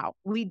 somehow.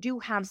 We do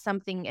have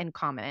something in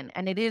common,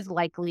 and it is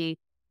likely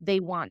they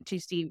want to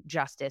see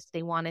justice.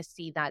 They want to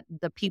see that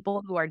the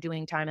people who are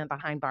doing time and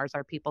behind bars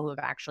are people who have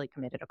actually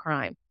committed a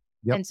crime.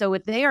 Yep. And so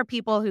if they are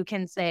people who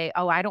can say,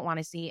 "Oh, I don't want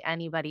to see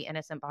anybody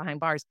innocent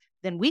behind bars,"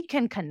 then we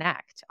can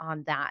connect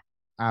on that.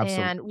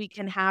 Absolutely. And we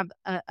can have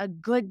a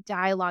good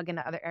dialogue in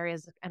other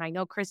areas. And I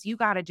know, Chris, you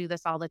got to do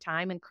this all the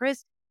time. And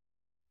Chris,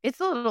 it's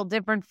a little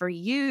different for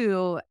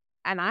you.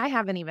 And I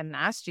haven't even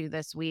asked you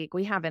this week.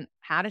 We haven't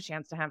had a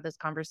chance to have this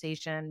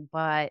conversation.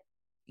 But,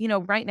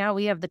 right now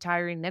we have the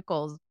Tyree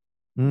Nichols,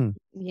 Mm.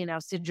 yeah,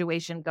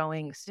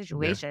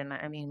 situation.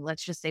 I mean,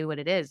 let's just say what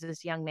it is.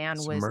 This young man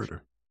it's a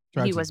murder. he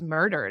Tragedy. was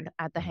murdered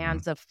at the Mhm,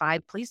 hands of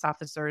 5 police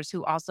officers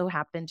who also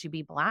happened to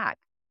be Black.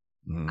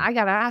 mhm. I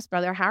gotta ask,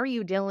 brother, how are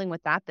you dealing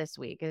with that this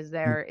week? Is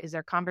Mm.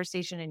 there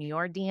conversation in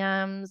your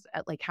DMs?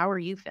 Like, how are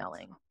you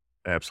feeling?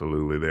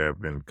 Absolutely, there have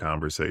been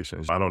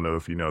conversations. I don't know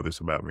if you know this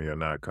about me or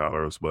not,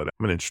 Carlos, but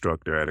I'm an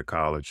instructor at a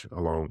college,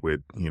 along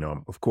with,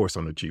 of course,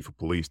 I'm the chief of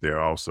police there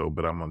also,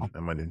 but I'm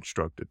an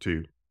instructor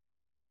too.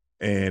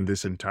 And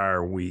this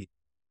entire week,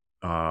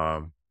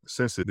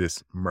 since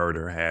this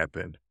murder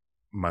happened,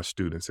 my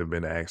students have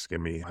been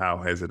asking me, how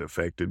has it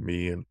affected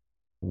me and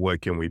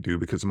what can we do?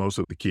 Because most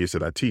of the kids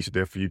that I teach,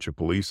 they're future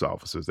police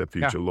officers, they're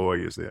Yeah. future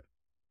lawyers.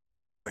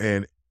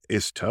 And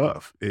it's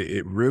tough.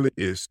 It really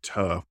is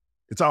tough.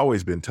 It's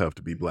always been tough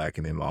to be Black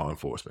and in law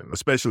enforcement,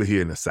 especially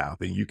here in the South.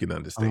 And you can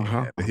understand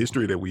Uh-huh. that. The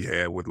history that we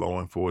had with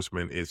law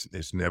enforcement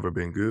it's never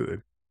been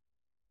good.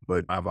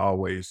 But I've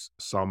always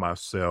saw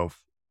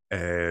myself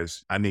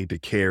as I need to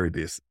carry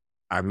this.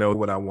 I know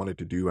what I wanted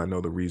to do. I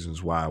know the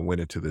reasons why I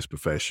went into this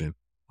profession.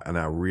 And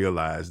I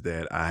realized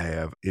that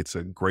it's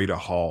a greater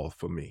haul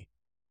for me.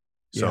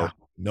 So Yeah.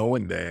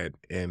 knowing that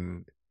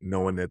and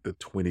knowing that the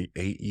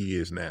 28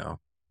 years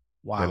now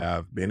that Wow.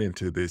 I've been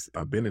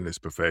in this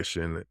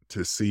profession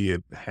to see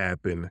it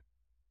happen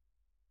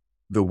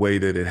the way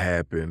that it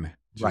happened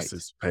just Right.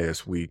 this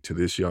past week to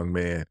this young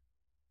man,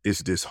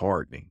 it's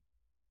disheartening,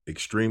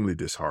 extremely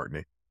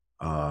disheartening,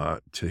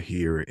 to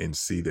hear and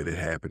see that it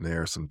happened.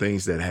 There are some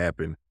things that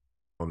happen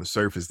on the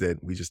surface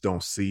that we just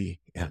don't see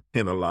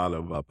in a lot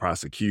of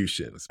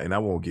prosecutions. And I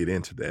won't get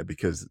into that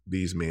because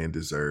these men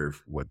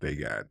deserve what they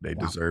got. They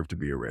Yeah. deserve to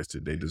be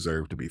arrested. They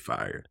deserve to be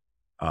fired.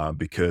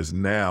 Because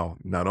now,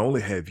 not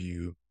only have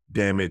you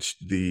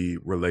damaged the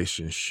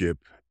relationship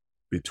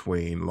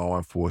between law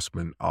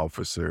enforcement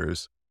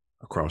officers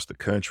across the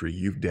country,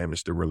 you've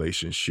damaged the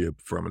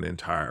relationship from an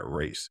entire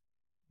race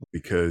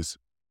because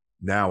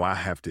now I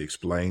have to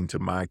explain to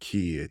my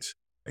kids,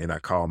 and I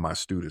call my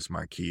students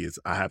my kids.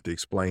 I have to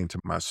explain to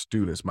my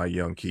students, my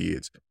young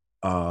kids,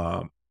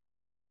 um,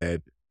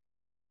 that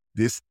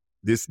this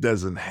this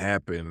doesn't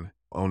happen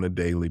on a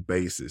daily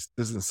basis.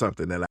 This isn't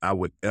something that I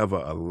would ever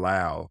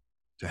allow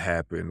to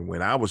happen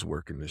when I was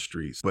working the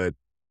streets. But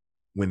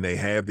when they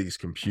have these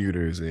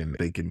computers and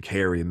they can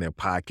carry in their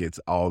pockets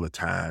all the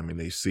time, and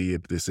they see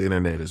it, this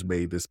internet has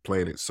made this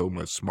planet so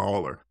much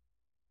smaller.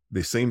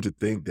 They seem to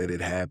think that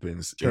it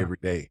happens Sure. every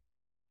day.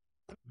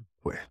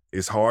 Well,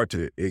 it's hard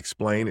to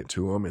explain it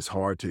to them. It's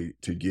hard to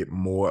get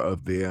more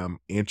of them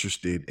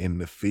interested in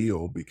the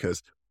field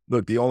because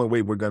look, the only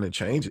way we're going to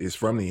change it is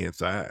from the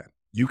inside.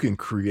 You can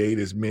create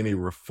as many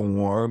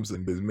reforms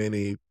and as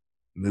many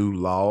new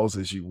laws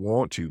as you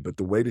want to, but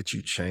the way that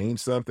you change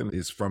something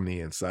is from the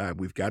inside.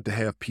 We've got to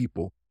have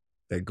people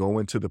that go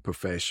into the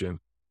profession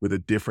with a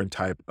different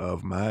type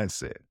of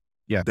mindset.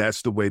 Yeah.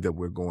 That's the way that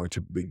we're going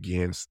to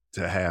begin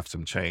to have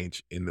some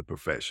change in the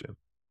profession.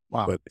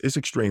 Wow. But it's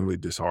extremely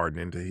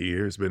disheartening to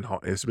hear. It's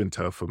been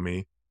tough for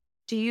me.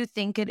 Do you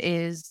think it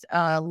is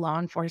a law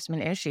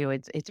enforcement issue?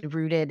 It's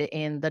rooted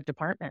in the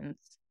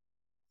departments.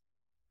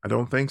 I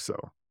don't think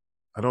so.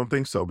 I don't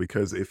think so,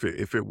 because if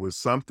it was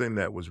something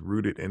that was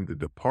rooted in the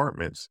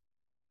departments,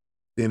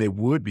 then it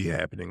would be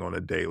happening on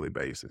a daily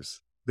basis.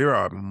 There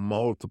are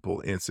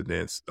multiple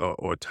incidents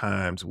or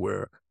times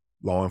where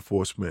law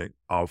enforcement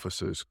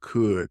officers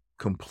could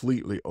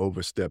completely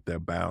overstep their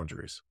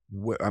boundaries.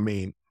 I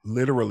mean,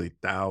 literally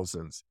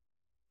thousands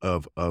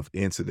of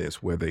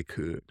incidents where they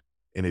could,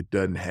 and it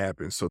doesn't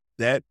happen. So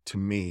that to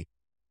me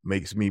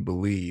makes me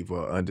believe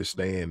or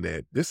understand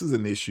that this is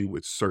an issue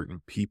with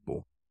certain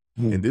people.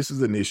 And this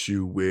is an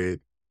issue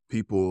with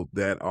people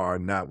that are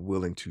not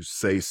willing to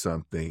say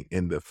something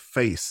in the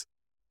face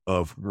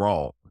of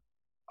wrong.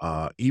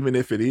 Even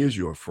if it is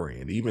your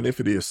friend, even if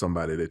it is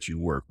somebody that you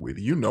work with,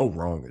 you know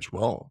wrong is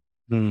wrong.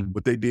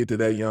 What they did to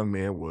that young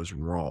man was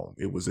wrong.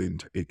 It was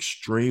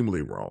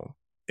extremely wrong.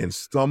 And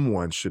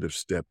someone should have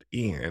stepped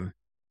in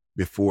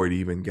before it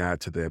even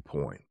got to that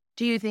point.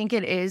 Do you think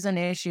it is an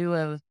issue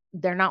of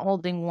they're not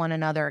holding one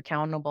another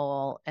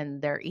accountable and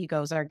their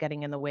egos are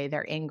getting in the way?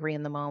 They're angry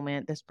in the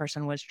moment. This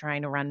person was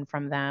trying to run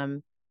from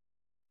them.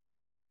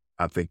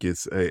 I think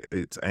it's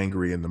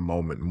angry in the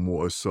moment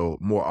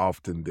more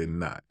often than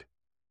not.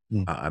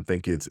 I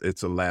think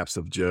it's a lapse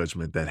of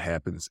judgment that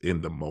happens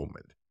in the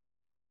moment.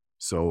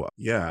 So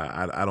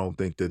yeah, I don't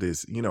think that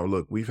it's,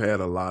 look, we've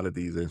had a lot of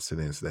these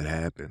incidents that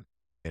happen,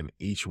 and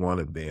each one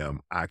of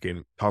them, I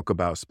can talk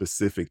about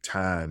specific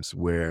times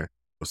where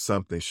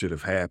something should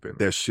have happened.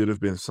 There should have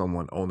been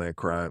someone on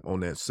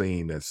that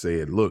scene that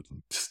said, look,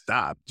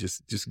 stop,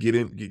 just get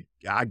in.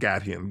 I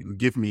got him.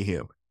 Give me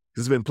him.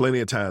 There's been plenty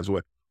of times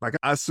where, like,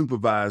 I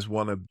supervised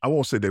I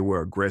won't say they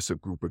were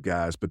aggressive group of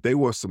guys, but they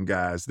were some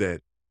guys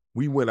that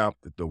we went out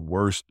with the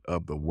worst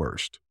of the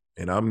worst.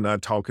 And I'm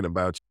not talking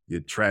about your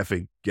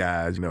traffic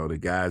guys, the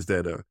guys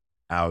that are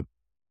out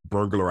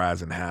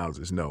burglarizing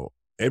houses. No,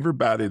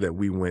 everybody that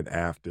we went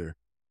after,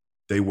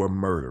 they were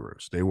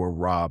murderers. They were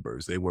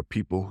robbers. They were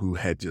people who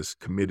had just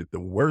committed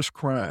the worst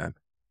crime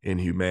in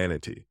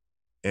humanity.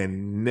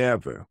 And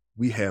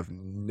we have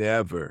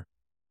never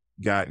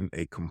gotten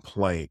a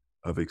complaint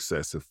of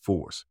excessive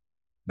force.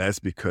 That's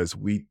because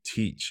we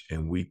teach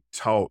and we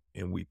taught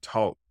and we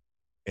taught,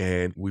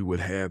 and we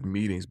would have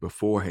meetings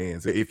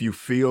beforehand. If you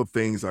feel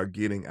things are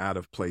getting out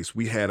of place,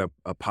 we had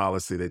a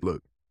policy that,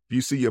 look, if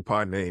you see your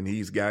partner and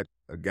he's got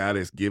a guy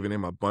that's giving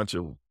him a bunch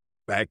of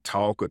back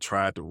talk or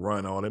tried to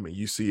run on him, and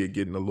you see it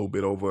getting a little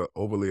bit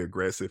overly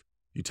aggressive,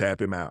 you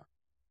tap him out.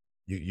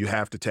 You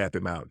have to tap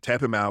him out.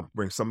 Tap him out,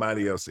 bring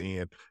somebody else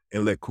in,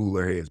 and let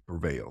cooler heads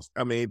prevail.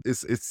 I mean,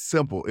 it's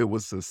simple. It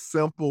was a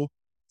simple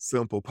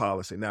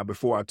policy. Now,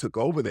 before I took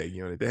over that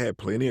unit, they had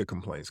plenty of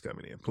complaints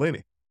coming in,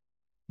 plenty.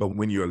 But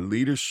when your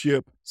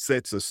leadership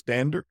sets a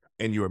standard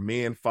and your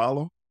men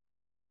follow,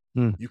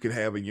 you can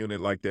have a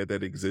unit like that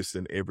exists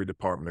in every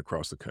department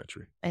across the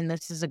country. And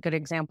this is a good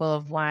example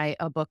of why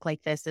a book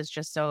like this is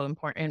just so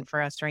important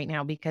for us right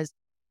now, because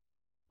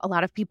a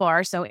lot of people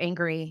are so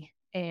angry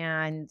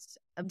and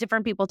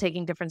different people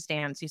taking different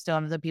stands. You still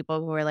have the people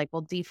who are like,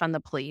 well, defund the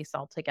police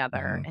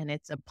altogether, and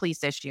it's a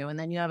police issue. And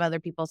then you have other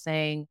people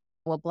saying,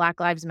 well, Black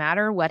Lives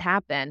Matter, what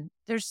happened?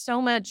 There's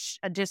so much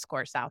a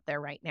discourse out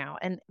there right now.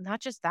 And not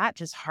just that,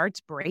 just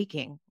hearts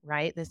breaking,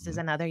 right? This is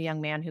another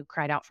young man who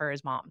cried out for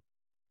his mom.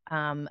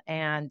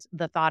 And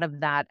the thought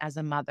of that as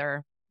a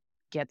mother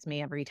gets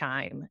me every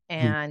time.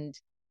 And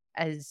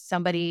as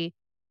somebody,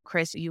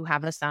 Chris, you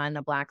have a son,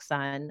 a Black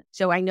son.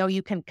 So I know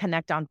you can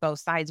connect on both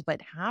sides,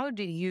 but how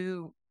do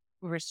you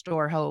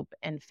restore hope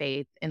and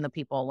faith in the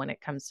people when it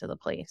comes to the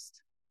police?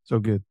 So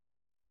good.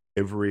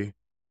 Every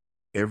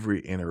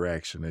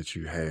interaction that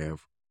you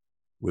have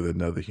with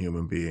another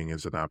human being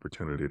is an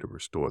opportunity to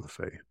restore the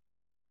faith.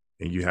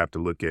 And you have to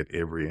look at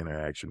every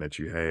interaction that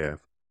you have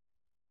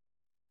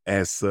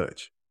as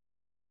such.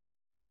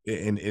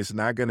 And it's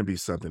not going to be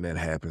something that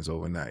happens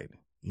overnight.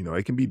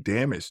 It can be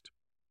damaged.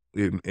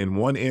 In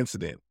one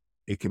incident,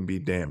 it can be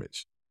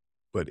damaged.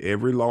 But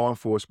every law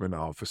enforcement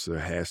officer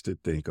has to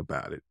think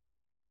about it.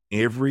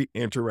 Every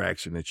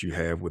interaction that you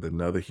have with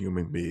another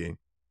human being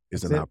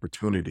is an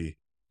opportunity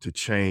to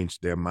change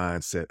their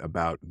mindset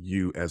about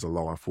you as a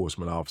law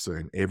enforcement officer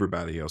and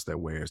everybody else that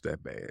wears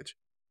that badge.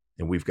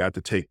 And we've got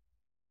to take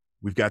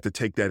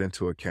that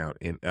into account.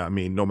 And I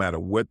mean, no matter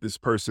what this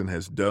person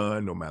has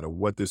done, no matter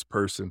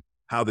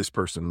how this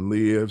person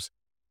lives,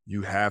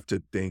 you have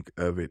to think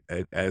of it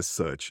as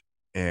such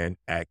and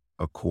act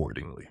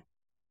accordingly.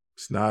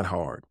 It's not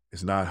hard.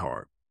 It's not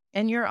hard.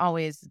 And you're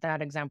always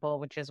that example,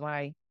 which is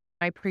why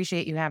I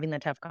appreciate you having the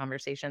tough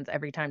conversations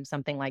every time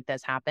something like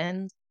this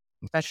happens,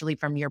 especially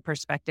from your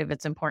perspective.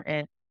 It's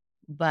important,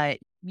 but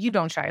you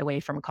don't shy away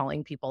from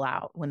calling people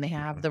out when they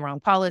have the wrong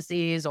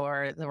policies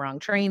or the wrong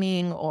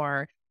training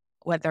or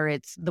whether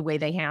it's the way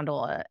they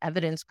handle a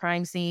evidence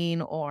crime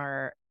scene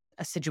or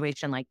a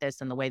situation like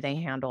this and the way they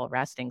handle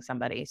arresting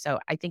somebody. So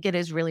I think it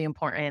is really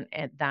important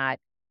that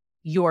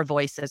your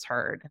voice is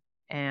heard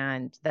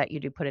and that you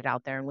do put it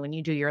out there. And when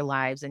you do your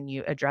lives and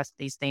you address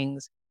these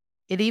things,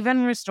 it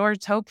even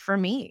restores hope for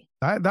me.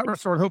 That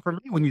restored hope for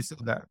me when you said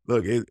that.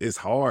 Look, it's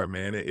hard,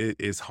 man.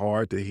 It's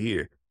hard to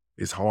hear.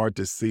 It's hard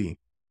to see,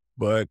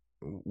 but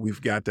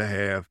we've got to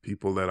have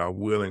people that are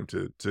willing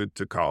to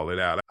call it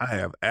out. I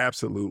have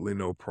absolutely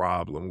no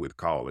problem with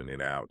calling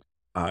it out.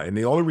 And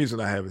the only reason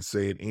I haven't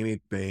said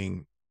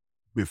anything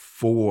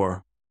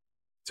before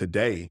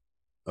today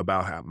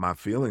about how my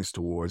feelings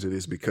towards it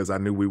is because I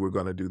knew we were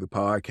going to do the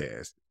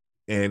podcast,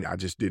 and I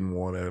just didn't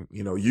want to,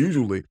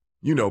 usually,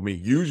 you know me,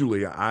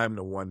 usually I'm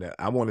the one that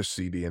I want to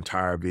see the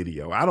entire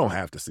video. I don't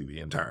have to see the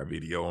entire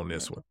video on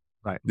this one.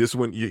 Right. This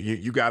one,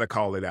 you got to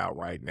call it out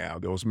right now.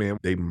 Those men,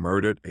 they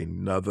murdered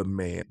another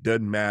man.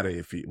 Doesn't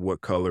matter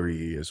what color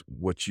he is.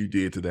 What you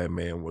did to that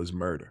man was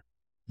murder.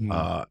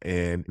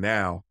 And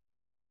now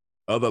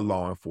other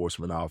law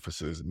enforcement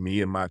officers,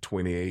 me and my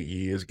 28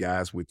 years,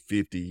 guys with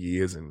 50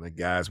 years and the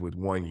guys with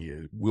 1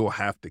 year, will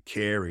have to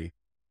carry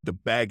the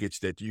baggage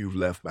that you've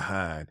left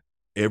behind.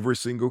 Every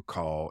single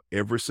call,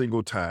 every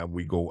single time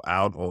we go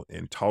out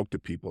and talk to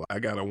people. I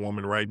got a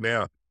woman right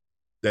now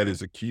that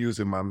is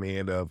accusing my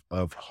man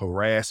of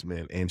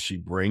harassment, and she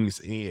brings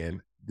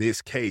in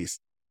this case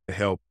to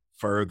help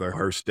further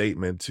her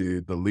statement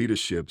to the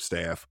leadership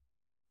staff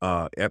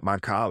at my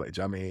college.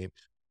 I mean,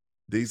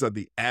 these are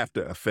the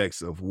after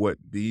effects of what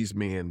these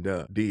men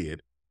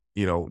did.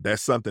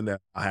 That's something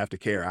that I have to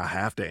care. I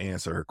have to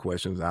answer her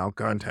questions. I'll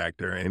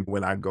contact her. And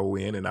when I go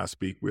in and I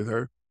speak with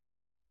her,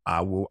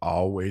 I will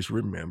always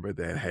remember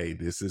that, hey,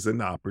 this is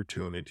an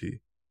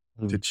opportunity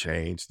to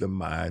change the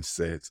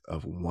mindsets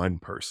of one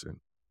person.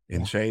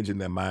 And changing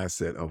the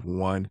mindset of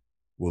one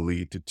will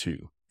lead to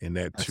two. And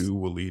that two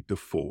will lead to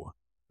four.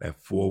 That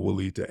four will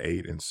lead to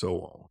 8, and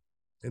so on.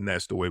 And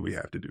that's the way we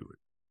have to do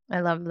it. I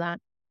love that.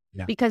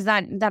 Yeah. Because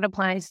that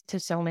applies to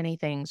so many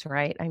things,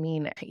 right? I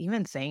mean,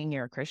 even saying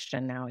you're a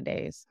Christian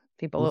nowadays,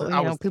 people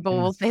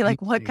will say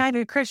like, what kind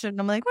of Christian?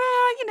 I'm like,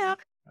 well,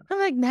 I'm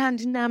like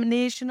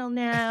non-denominational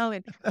now.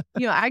 And,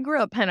 I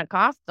grew up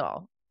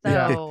Pentecostal.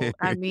 So,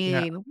 I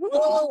mean,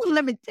 woo,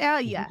 let me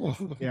tell you,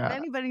 if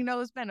anybody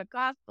knows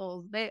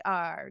Pentecostals, they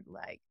are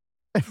like,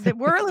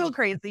 we're a little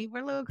crazy.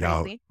 We're a little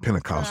crazy. Y'all,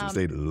 Pentecostals,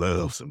 they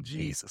love some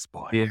Jesus,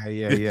 boy.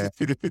 Yeah.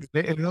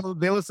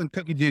 they listen to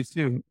cookie juice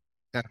too.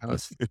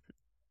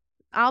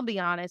 I'll be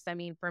honest. I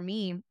mean, for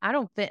me, I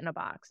don't fit in a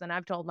box. And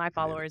I've told my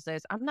followers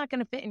this, I'm not going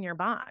to fit in your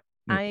box.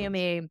 I am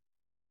a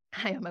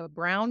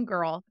brown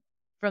girl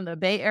from the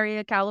Bay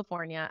Area,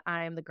 California.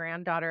 I am the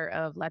granddaughter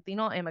of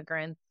Latino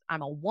immigrants.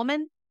 I'm a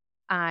woman.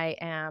 I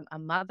am a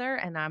mother,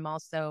 and I'm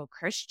also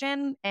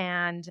Christian.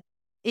 And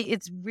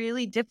it's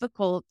really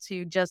difficult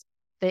to just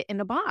fit in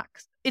a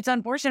box. It's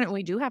unfortunate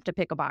we do have to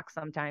pick a box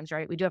sometimes,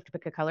 right? We do have to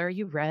pick a color. Are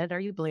you red? Are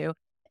you blue?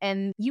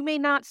 And you may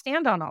not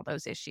stand on all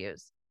those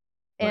issues.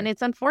 And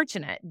it's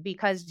unfortunate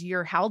because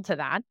you're held to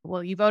that.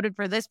 Well, you voted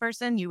for this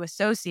person, you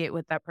associate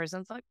with that person.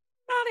 It's like,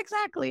 not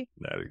exactly.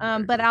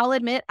 But I'll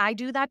admit, I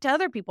do that to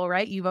other people,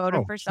 right? You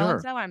voted for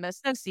so-and-so, I'm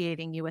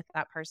associating you with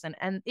that person.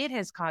 And it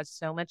has caused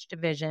so much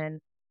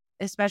division,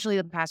 especially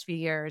the past few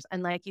years.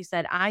 And like you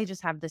said, I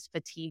just have this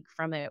fatigue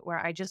from it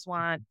where I just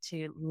want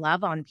to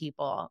love on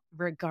people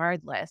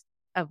regardless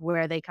of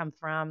where they come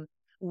from,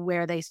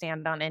 where they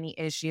stand on any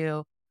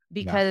issue,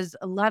 because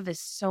love is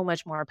so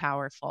much more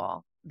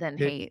powerful than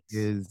hate.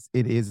 It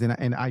is.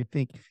 And I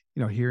think,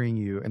 hearing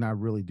you, and I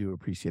really do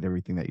appreciate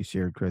everything that you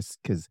shared, Chris,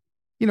 because,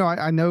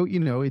 I know,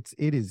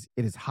 it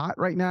is hot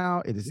right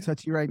now. It is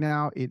touchy right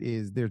now.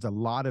 There's a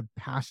lot of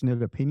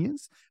passionate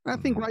opinions. And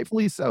I think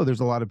rightfully so.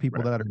 There's a lot of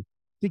people that are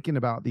thinking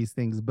about these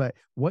things. But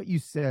what you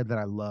said that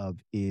I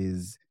love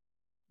is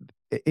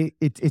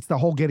it's the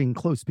whole getting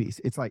close piece.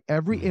 It's like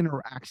every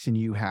interaction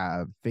you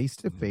have face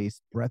to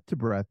face, breath to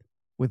breath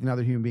with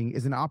another human being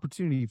is an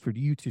opportunity for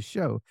you to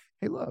show,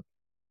 hey, look,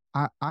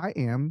 I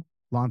am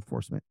law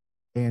enforcement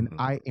and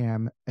I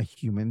am a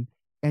human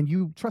and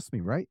you trust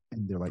me, right?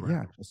 And they're like,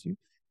 yeah, I trust you.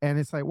 And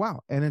it's like, wow.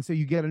 And then so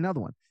you get another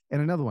one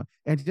and another one.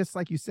 And just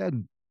like you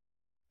said,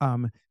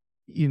 Fatima,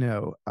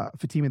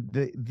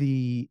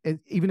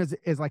 even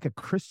as like a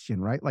Christian,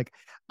 right? Like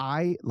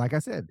I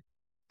said,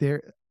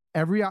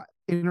 every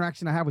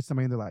interaction I have with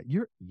somebody, they're like,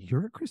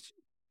 you're a Christian?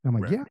 And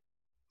I'm like, yeah.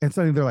 And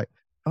suddenly they're like,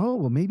 oh,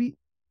 well, maybe.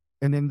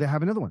 And then they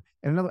have another one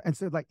and another. And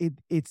so like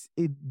it's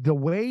the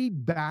way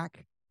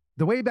back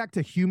to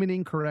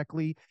humaning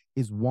correctly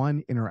is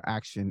one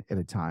interaction at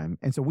a time.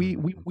 And so we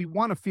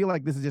want to feel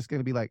like this is just going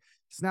to be like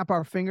snap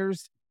our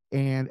fingers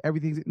and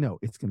everything's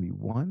it's going to be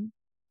one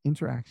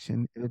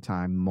interaction at a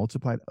time,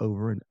 multiplied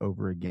over and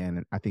over again.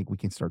 And I think we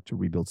can start to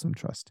rebuild some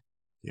trust.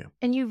 Yeah.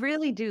 And you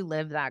really do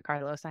live that,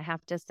 Carlos. I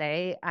have to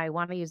say, I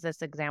want to use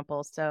this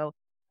example. So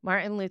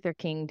Martin Luther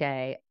King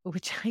Day,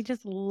 which I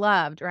just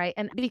loved, right?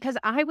 And because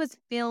I was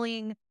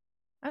feeling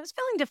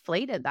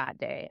deflated that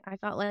day. I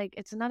felt like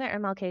it's another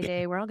MLK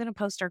Day. We're all going to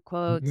post our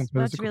quotes.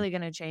 What's really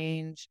going to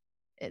change?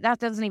 that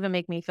doesn't even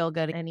make me feel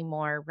good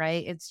anymore,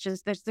 right? It's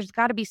just there's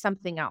got to be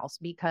something else,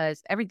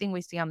 because everything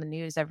we see on the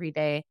news every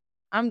day,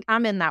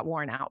 I'm in that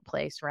worn out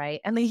place,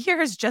 right? And the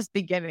year is just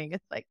beginning.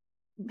 It's like,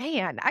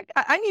 man,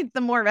 I need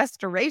some more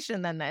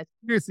restoration than this.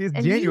 Seriously, it's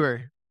And you,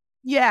 January.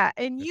 yeah,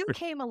 and you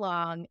came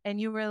along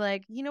and you were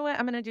like, you know what,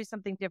 I'm gonna do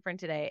something different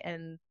today.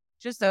 And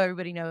just so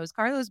everybody knows,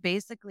 Carlos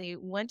basically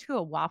went to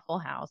a Waffle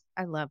House.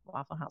 I love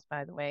Waffle House,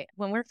 by the way.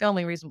 When we're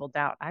filming Reasonable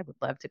Doubt, I would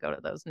love to go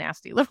to those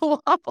nasty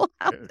little Waffle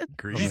Houses.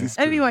 Greasy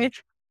spoon. Anyway,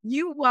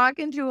 you walk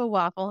into a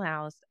Waffle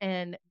House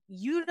and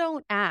you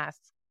don't ask,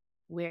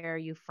 where are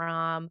you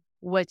from?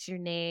 What's your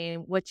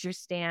name? What's your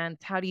stance?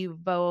 How do you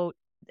vote?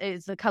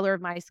 Is the color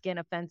of my skin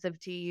offensive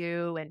to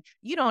you? And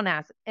you don't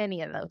ask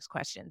any of those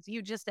questions.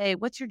 You just say,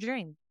 what's your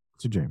dream?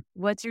 It's a dream.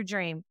 What's your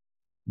dream?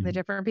 The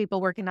different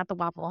people working at the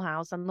Waffle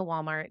House and the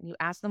Walmart, and you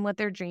asked them what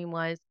their dream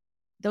was.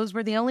 Those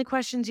were the only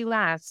questions you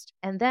asked.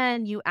 And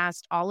then you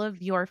asked all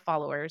of your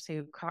followers,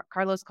 who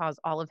Carlos calls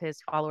all of his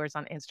followers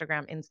on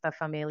Instagram Insta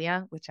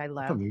Familia, which I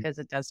love because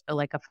it does feel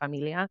like a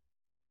familia.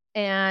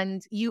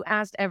 And you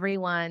asked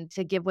everyone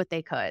to give what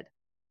they could.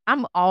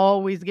 I'm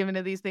always giving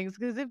to these things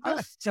because it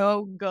feels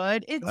so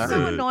good. It's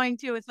so annoying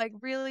too. It's like,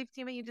 really,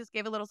 Tima, you just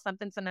gave a little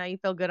something, so now you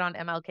feel good on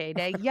MLK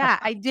Day. Yeah,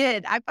 I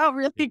did. I felt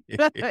really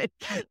good.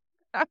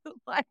 I was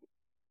like,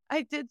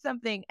 I did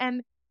something.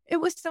 And it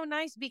was so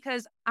nice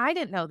because I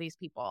didn't know these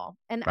people,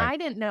 and I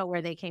didn't know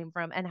where they came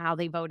from and how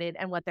they voted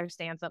and what their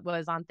stance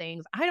was on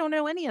things. I don't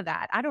know any of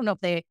that. I don't know if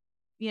they,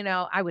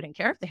 I wouldn't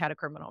care if they had a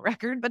criminal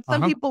record, but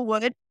some people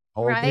would.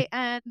 Right.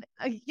 And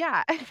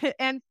yeah.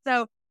 And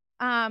so,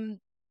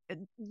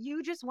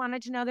 you just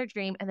wanted to know their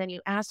dream. And then you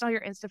asked all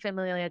your Insta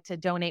Familia to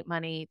donate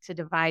money to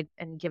divide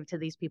and give to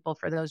these people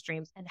for those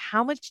dreams. And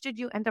how much did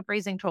you end up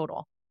raising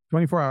total?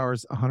 24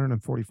 hours,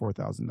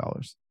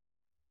 $144,000.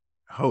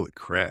 Holy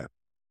crap.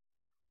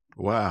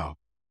 Wow.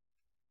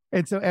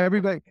 And so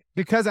everybody,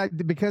 because I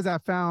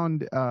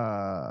found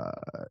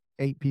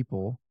 8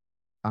 people,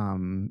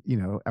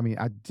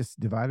 I just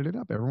divided it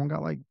up. Everyone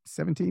got like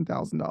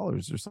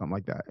 $17,000 or something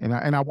like that.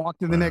 And I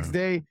walked in the next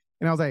day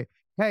and I was like,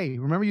 hey,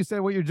 remember you said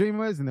what your dream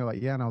was? And they're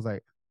like, yeah. And I was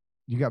like,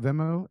 you got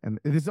Venmo? And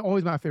this is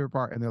always my favorite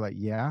part. And they're like,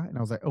 yeah. And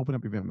I was like, open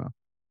up your Venmo.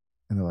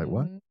 And they're like,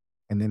 what?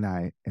 And then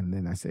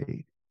I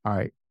say, all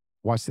right,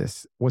 watch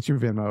this. What's your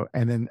Venmo?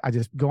 And then I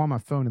just go on my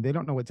phone and they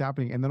don't know what's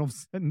happening. And then all of a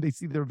sudden they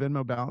see their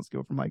Venmo balance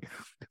go from like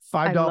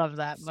 $5. I love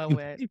that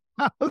moment.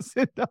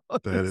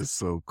 That is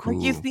so cool.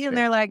 Like you see and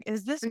they're like,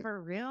 is this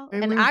for real?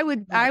 And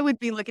I would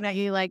be looking at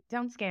you like,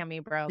 don't scam me,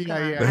 bro. Come on.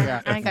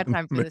 I ain't got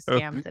time for the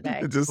scam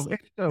today. Just,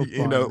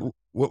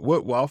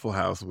 what Waffle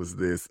House was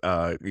this?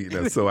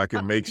 So I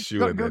can make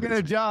sure go get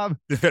a job.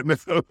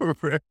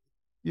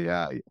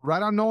 Yeah,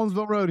 right on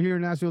Nolensville Road here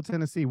in Nashville,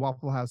 Tennessee.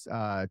 Waffle House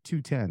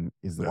 210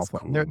 is the Waffle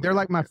House. Cool, they're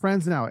like my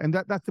friends now. And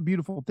that's the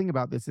beautiful thing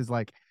about this is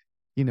like,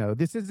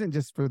 this isn't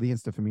just for the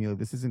Insta Familia.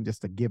 This isn't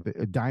just a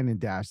dine and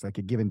dash, like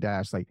a give and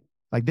dash. Like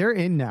they're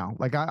in now.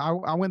 Like I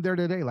went there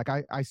today. Like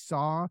I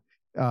saw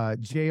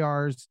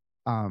JR's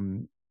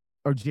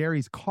or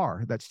Jerry's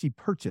car that she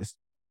purchased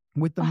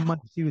with the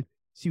money.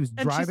 She was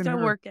driving she's still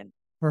working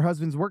her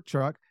husband's work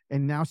truck,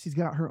 and now she's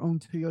got her own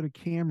Toyota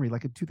Camry,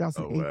 like a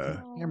 2018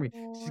 Camry.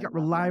 She's got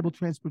reliable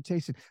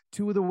transportation.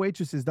 2 of the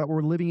waitresses that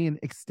were living in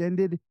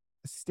extended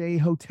stay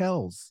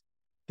hotels,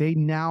 they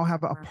now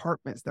have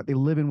apartments that they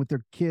live in with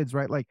their kids,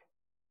 right? Like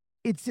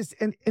it's just,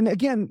 and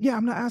again, yeah,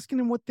 I'm not asking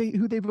them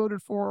who they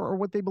voted for or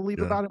what they believe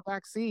about a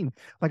vaccine.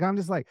 Like, I'm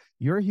just like,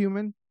 you're a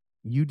human.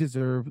 You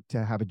deserve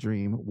to have a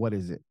dream. What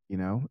is it?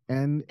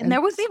 And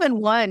there was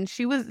even one.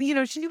 She was,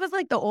 she was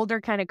like the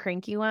older kind of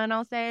cranky one,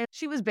 I'll say.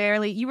 She was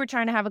you were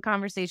trying to have a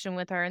conversation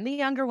with her. And the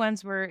younger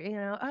ones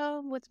were,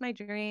 oh, what's my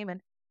dream?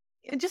 And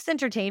just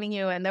entertaining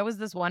you. And there was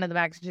this one in the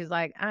back. She's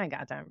like, I ain't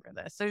got time for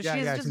this. So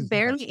she's just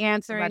barely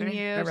answering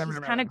you. She's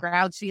kind of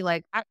grouchy,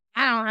 like, I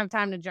don't have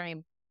time to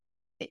dream.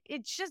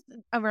 It's just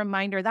a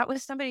reminder. That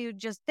was somebody who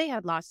they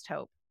had lost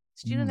hope.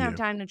 She didn't have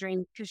time to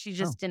dream because she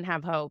just didn't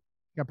have hope.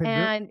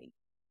 And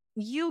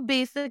you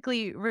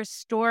basically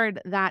restored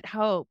that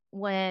hope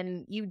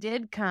when you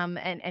did come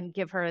and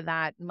give her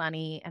that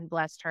money and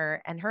blessed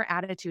her, and her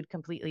attitude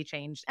completely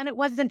changed. And it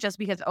wasn't just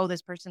because, oh,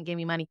 this person gave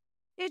me money.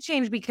 It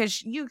changed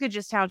because you could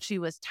just tell she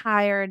was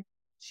tired.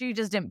 She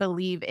just didn't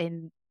believe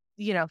in,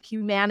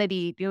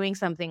 humanity doing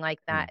something like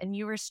that. And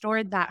you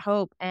restored that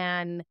hope.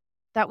 And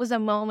that was a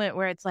moment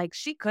where it's like,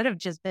 she could have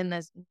just been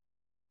this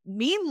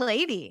mean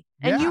lady.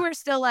 And you were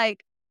still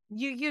like,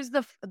 you use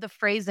the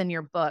phrase in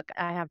your book.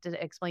 I have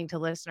to explain to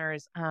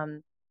listeners.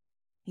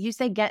 You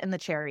say, get in the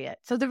chariot.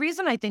 So the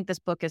reason I think this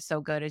book is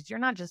so good is you're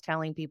not just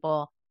telling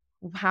people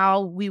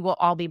how we will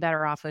all be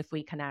better off if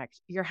we connect.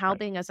 You're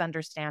helping us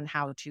understand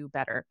how to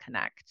better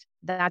connect.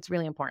 That's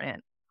really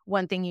important.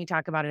 One thing you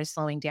talk about is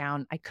slowing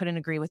down. I couldn't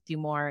agree with you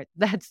more.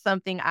 That's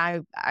something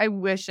I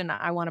wish and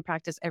I want to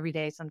practice every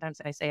day.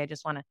 Sometimes I say I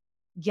just want to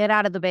get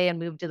out of the Bay and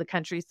move to the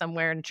country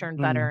somewhere and churn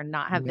butter and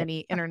not have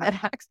any internet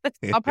access.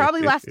 I'll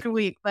probably last a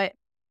week, but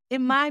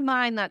in my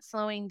mind, that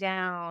slowing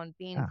down,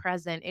 being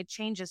present, it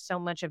changes so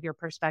much of your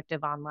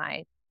perspective on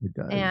life. It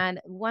does.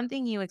 And one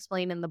thing you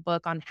explain in the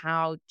book on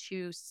how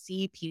to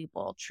see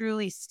people,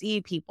 truly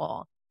see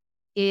people,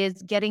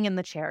 is getting in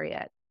the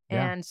chariot.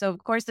 Yeah. And so,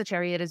 of course, the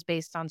chariot is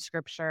based on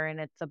scripture, and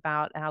it's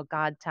about how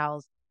God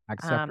tells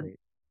Act separate.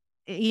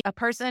 a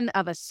person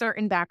of a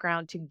certain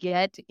background to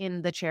get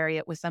in the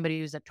chariot with somebody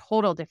who's a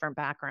total different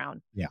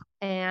background. Yeah.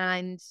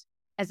 And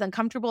as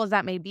uncomfortable as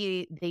that may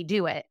be, they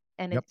do it.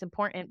 And Yep. it's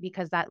important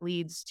because that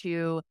leads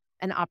to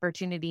an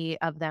opportunity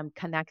of them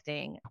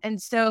connecting.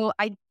 And so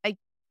I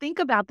think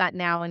about that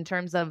now in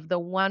terms of the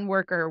one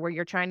worker where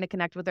you're trying to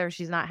connect with her,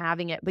 she's not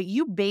having it. But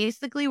you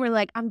basically were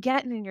like, I'm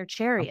getting in your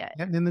chariot.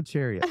 Getting in the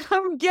chariot.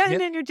 I'm getting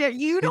Yep. in your chariot.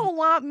 You don't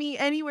want me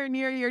anywhere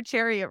near your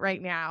chariot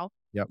right now.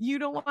 Yep. You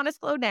don't want to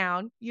slow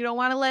down. You don't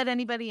want to let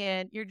anybody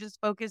in. You're just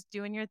focused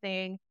doing your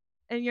thing.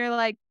 And you're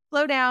like,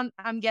 slow down.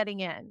 I'm getting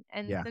in.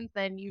 And Yeah. since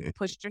then, you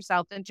pushed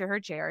yourself into her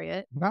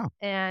chariot. Wow.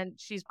 And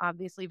she's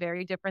obviously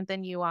very different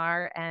than you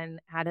are and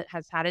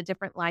has had a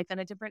different life and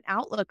a different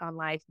outlook on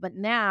life. But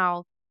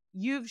now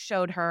you've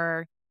showed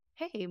her,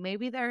 hey,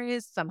 maybe there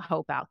is some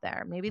hope out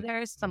there. Maybe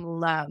there is some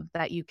love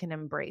that you can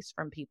embrace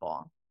from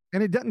people.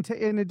 And it doesn't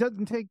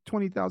take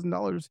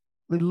 $20,000.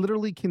 They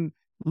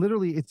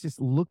literally it's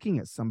just looking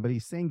at somebody,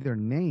 saying their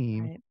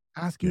name, Right.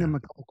 asking them a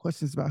couple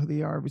questions about who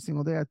they are every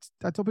single day.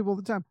 I tell people all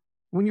the time,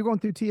 when you're going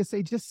through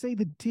TSA, just say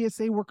the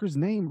TSA worker's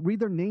name, read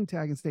their name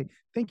tag and say,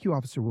 thank you,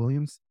 Officer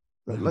Williams.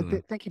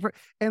 Thank you for,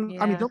 and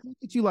I mean, don't look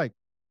at you like,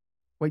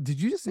 wait, did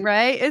you just say?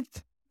 Right.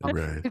 It's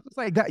Right. It's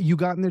like that. You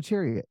got in their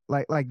chariot.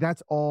 Like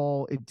that's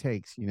all it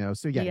takes,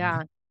 So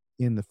Yeah.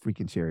 in the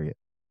freaking chariot.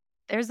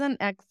 There's an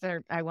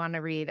excerpt I want to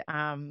read.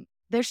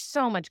 There's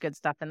so much good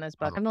stuff in this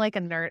book. I'm like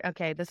a nerd.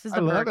 Okay, this is I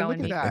the love it. Virgo Look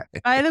in at me.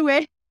 that. By the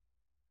way,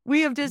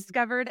 we have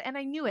discovered, and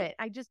I knew it.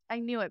 I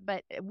knew it,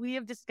 but we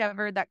have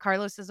discovered that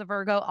Carlos is a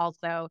Virgo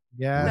also.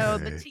 Yeah. So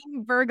the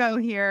team Virgo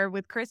here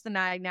with Chris and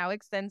I now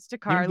extends to Team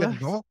Carlos.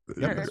 Virgo?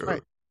 Yep, that's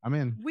right. I'm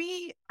in.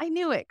 I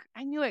knew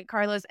it,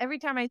 Carlos. Every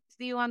time I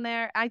see you on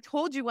there, I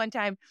told you one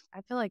time,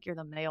 I feel like you're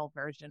the male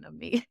version of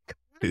me.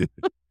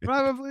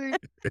 Probably.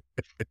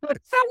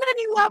 So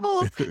many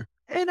levels.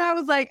 And I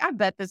was like, I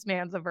bet this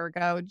man's a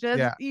Virgo.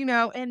 Just,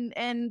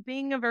 and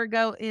being a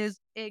Virgo is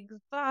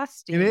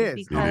exhausting. It is.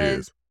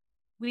 Because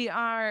we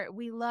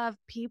love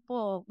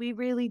people. We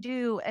really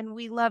do. And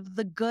we love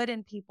the good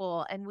in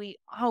people. And we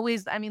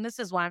always, this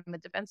is why I'm a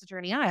defense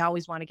attorney. I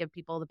always want to give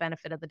people the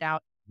benefit of the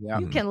doubt. Yeah.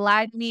 You can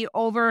lie to me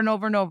over and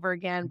over and over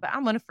again, but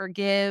I'm going to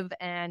forgive.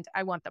 And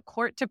I want the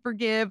court to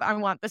forgive. I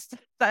want the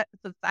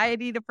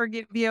society to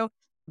forgive you.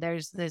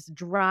 There's this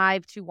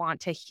drive to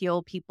want to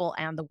heal people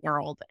and the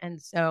world. And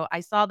so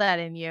I saw that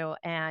in you.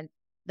 And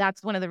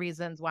that's one of the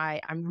reasons why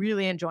I'm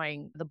really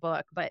enjoying the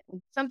book. But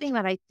something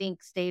that I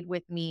think stayed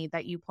with me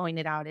that you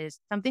pointed out is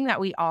something that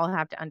we all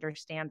have to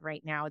understand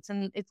right now.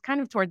 It's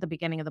kind of toward the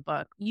beginning of the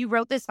book. You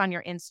wrote this on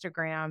your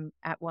Instagram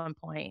at one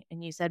point,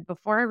 and you said,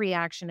 before our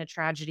reaction to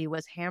tragedy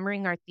was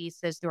hammering our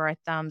thesis through our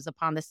thumbs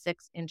upon the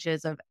 6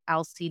 inches of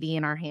LCD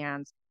in our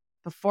hands,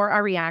 before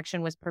our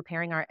reaction was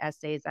preparing our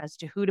essays as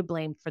to who to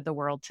blame for the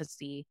world to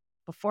see,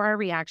 before our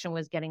reaction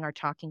was getting our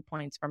talking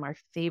points from our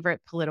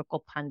favorite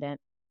political pundit,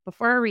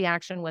 before our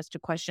reaction was to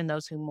question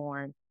those who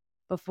mourn,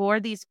 before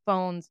these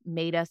phones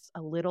made us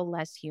a little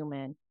less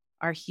human,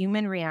 our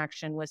human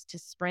reaction was to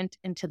sprint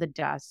into the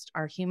dust.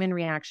 Our human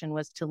reaction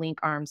was to link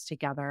arms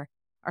together.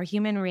 Our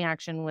human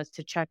reaction was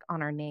to check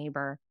on our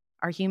neighbor.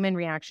 Our human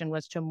reaction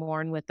was to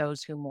mourn with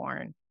those who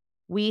mourn.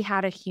 We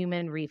had a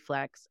human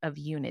reflex of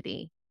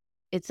unity.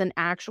 It's an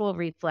actual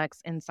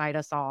reflex inside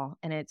us all,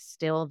 and it's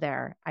still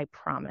there, I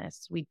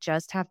promise. We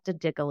just have to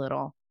dig a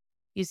little.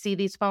 You see,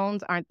 these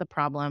phones aren't the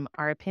problem.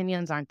 Our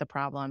opinions aren't the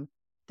problem.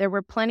 There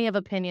were plenty of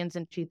opinions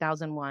in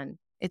 2001.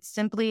 It's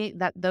simply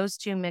that those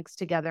two mixed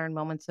together in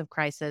moments of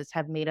crisis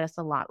have made us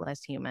a lot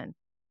less human.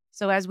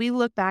 So as we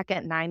look back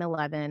at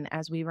 9/11,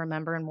 as we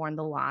remember and mourn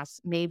the loss,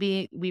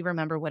 maybe we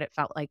remember what it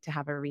felt like to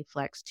have a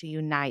reflex, to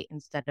unite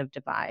instead of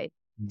divide,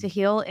 to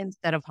heal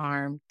instead of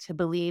harm, to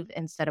believe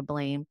instead of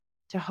blame,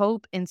 to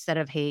hope instead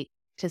of hate,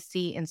 to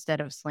see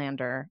instead of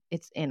slander.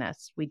 It's in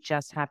us. We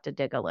just have to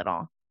dig a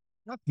little.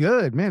 That's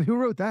good, man. Who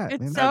wrote that?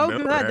 It's Man, so know,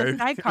 good. right? This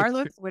guy,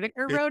 Carlos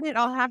Whittaker, wrote it.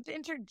 I'll have to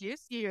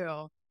introduce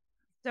you.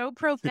 So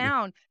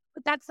profound.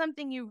 But that's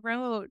something you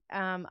wrote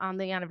on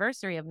the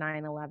anniversary of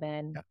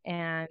 9/11.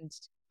 And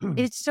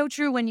it's so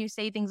true when you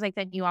say things like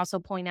that. You also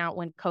point out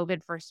when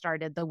COVID first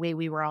started, the way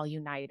we were all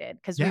united.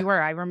 Because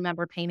I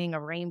remember painting a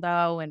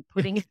rainbow and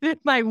putting it in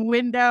my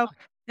window.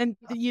 And,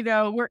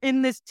 we're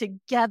in this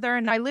together.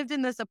 And I lived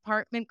in this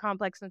apartment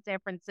complex in San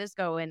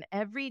Francisco. And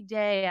every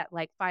day at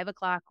like 5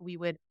 o'clock, we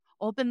would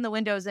open the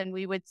windows and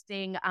we would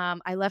sing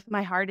I Left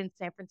My Heart in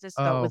San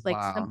Francisco. It was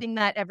like something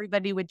that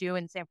everybody would do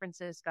in San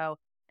Francisco.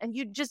 And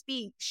you'd just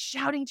be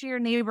shouting to your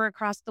neighbor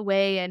across the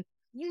way. And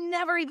you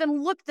never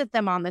even looked at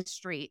them on the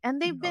street.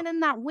 And they've been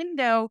in that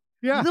window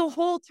the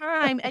whole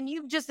time. And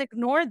you've just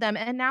ignored them.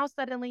 And now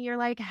suddenly you're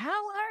like, how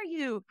are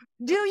you?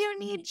 Do you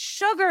need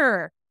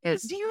sugar?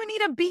 Yes. Do you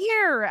need a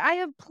beer? I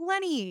have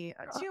plenty,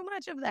 too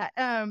much of that.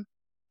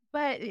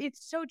 But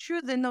it's so true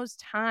that in those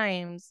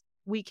times,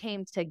 we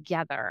came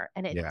together,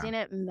 and it Yeah.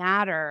 didn't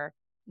matter.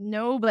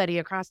 Nobody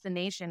across the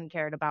nation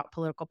cared about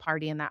political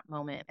party in that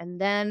moment. And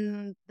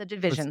then the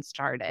division It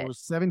started. was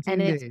 17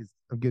 And it's days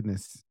of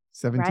goodness.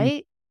 17.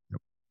 right.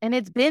 Yep. And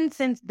it's been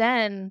since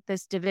then,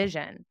 this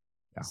division.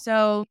 Yeah.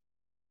 So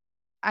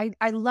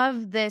I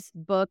love this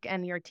book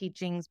and your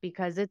teachings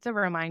because it's a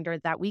reminder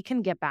that we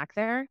can get back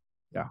there.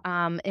 Yeah.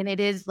 And it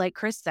is, like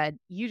Chris said,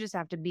 you just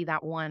have to be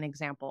that one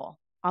example.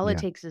 All it Yeah.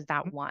 takes is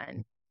that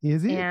one.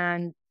 Is it?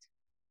 And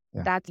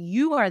Yeah. that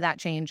you are that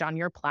change on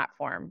your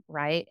platform,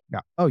 right?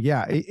 Yeah. Oh,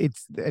 yeah.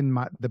 It's and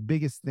the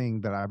biggest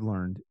thing that I've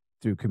learned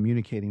through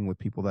communicating with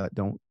people that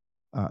don't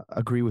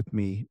agree with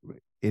me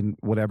in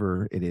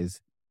whatever it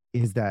is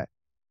that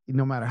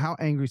no matter how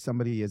angry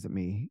somebody is at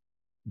me,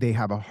 they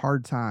have a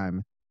hard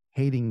time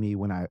hating me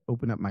when I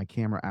open up my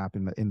camera app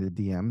in the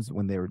DMs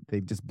when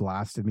they've just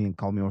blasted me and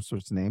called me all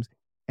sorts of names,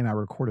 and I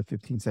record a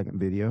 15-second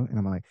video and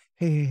I'm like,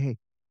 hey,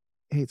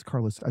 it's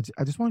Carlos.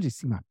 I just wanted you to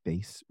see my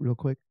face real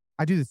quick.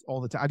 I do this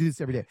all the time. I do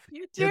this every day.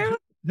 You do?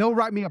 They'll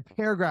write me a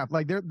paragraph.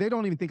 Like they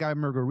don't even think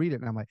I'm ever gonna read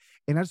it. And I'm like,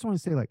 and I just want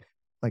to say like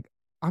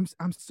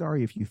I'm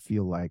sorry if you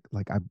feel like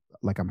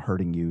I'm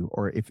hurting you,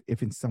 or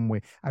if in some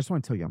way I just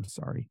want to tell you I'm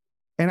sorry.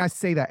 And I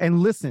say that. And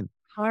listen,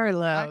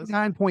 Carlos.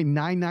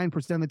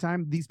 99.99% of the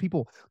time, these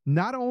people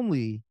not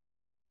only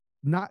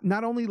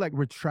like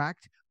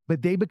retract,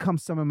 but they become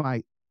some of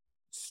my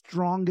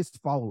strongest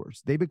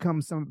followers. They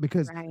become some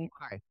because Right.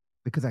 why?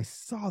 Because I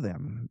saw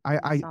them.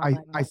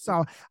 I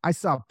saw I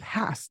saw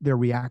past their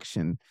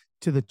reaction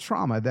to the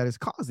trauma that is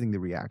causing the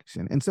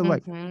reaction. And so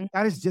like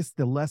that is just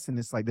the lesson.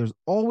 It's like there's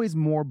always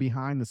more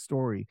behind the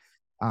story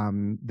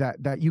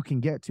that you can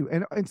get to.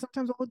 And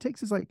sometimes all it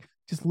takes is like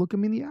just look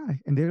them in the eye,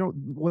 and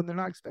they're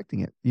not expecting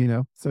it, you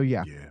know? So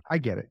yeah. I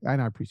get it.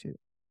 And I appreciate it.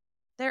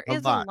 There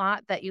is a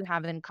lot that you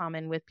have in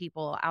common with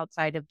people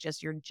outside of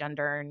just your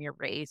gender and your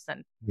race.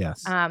 And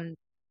Yes.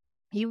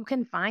 you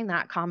can find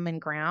that common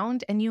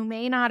ground, and you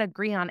may not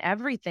agree on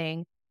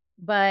everything,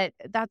 but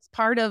that's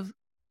part of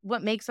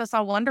what makes us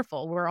all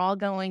wonderful. We're all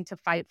going to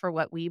fight for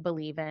what we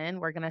believe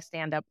in. We're going to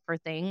stand up for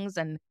things,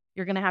 and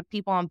you're going to have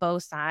people on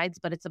both sides,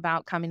 but it's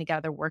about coming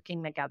together,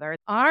 working together.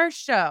 Our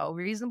show,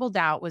 Reasonable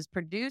Doubt, was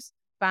produced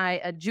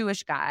by a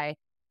Jewish guy,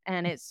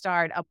 and it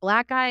starred a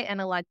Black guy and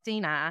a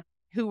Latina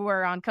who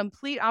were on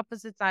complete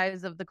opposite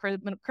sides of the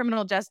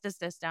criminal justice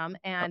system.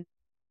 And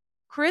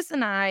Chris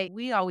and I,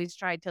 we always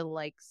tried to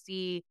like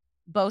see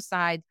both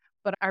sides,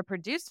 but our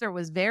producer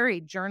was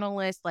very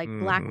journalist, like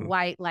black,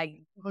 white,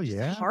 like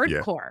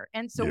hardcore.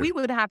 And so we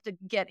would have to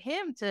get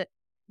him to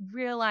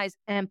realize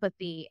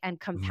empathy and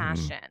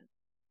compassion.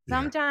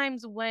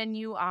 Sometimes when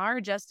you are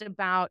just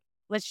about,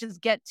 let's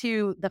just get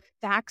to the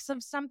facts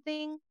of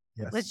something,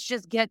 let's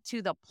just get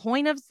to the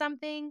point of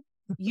something,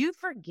 you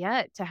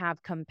forget to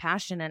have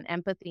compassion and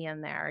empathy in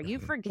there. You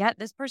forget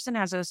this person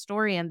has a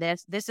story in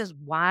this. This is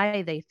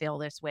why they feel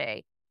this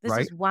way. This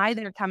is why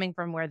they're coming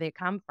from where they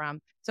come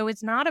from. So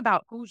it's not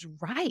about who's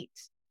right.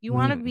 You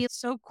want to be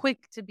so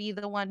quick to be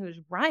the one who's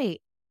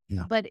right.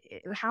 Yeah. But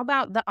how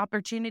about the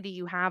opportunity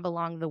you have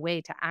along the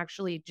way to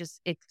actually just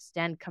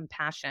extend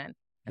compassion?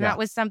 And that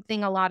was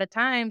something a lot of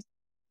times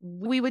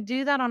we would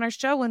do that on our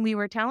show when we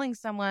were telling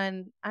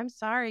someone, I'm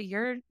sorry,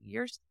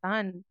 your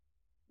son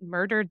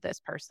murdered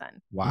this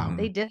person. Wow.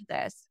 They did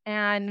this.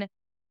 And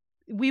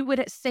we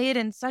would say it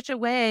in such a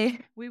way,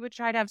 we would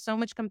try to have so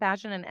much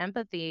compassion and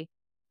empathy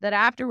that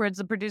afterwards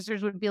the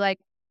producers would be like,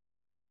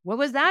 what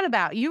was that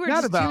about? You were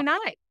just too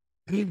nice.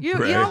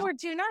 You all were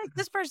too nice.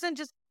 This person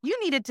just, you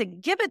needed to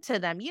give it to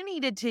them. You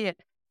needed to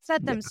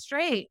set them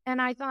straight.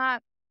 And I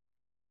thought,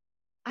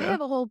 I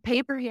have a whole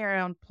paper here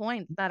on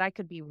points that I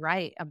could be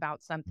right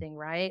about something,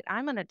 right?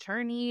 I'm an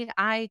attorney.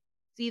 I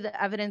see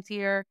the evidence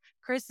here.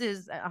 Chris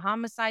is a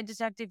homicide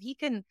detective. He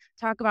can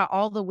talk about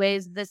all the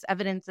ways this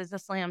evidence is a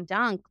slam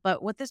dunk.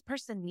 But what this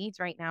person needs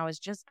right now is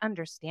just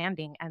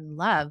understanding and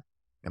love.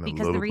 And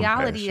because the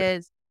reality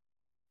is,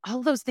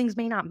 all those things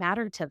may not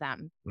matter to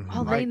them.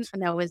 All they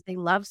know is they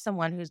love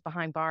someone who's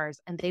behind bars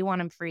and they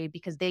want him free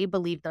because they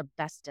believe the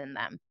best in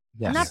them.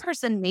 Yes. And that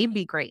person may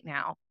be great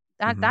now.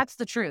 That's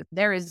the truth.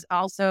 There is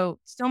also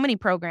so many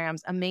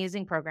programs,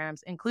 amazing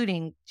programs,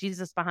 including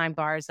Jesus Behind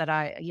Bars that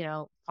I,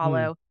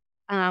 follow,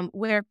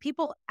 where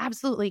people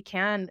absolutely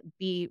can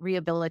be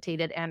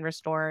rehabilitated and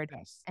restored.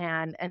 Yes.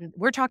 And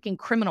we're talking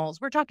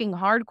criminals. We're talking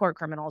hardcore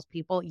criminals,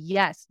 people.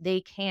 Yes, they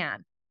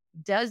can.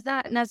 Does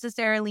that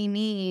necessarily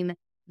mean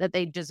that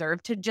they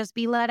deserve to just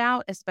be let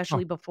out,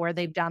 especially before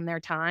they've done their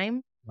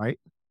time? Right.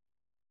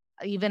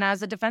 Even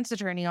as a defense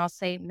attorney, I'll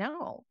say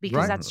no,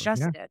 because that's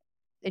just it.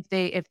 If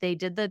they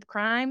did the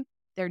crime,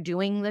 they're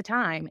doing the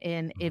time.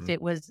 And if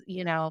it was,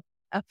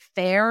 a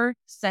fair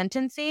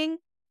sentencing,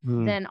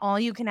 then all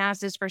you can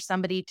ask is for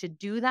somebody to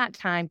do that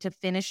time to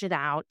finish it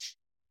out.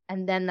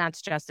 And then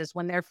that's justice.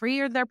 When they're free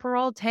or they're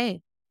paroled,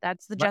 hey,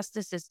 that's the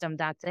justice system.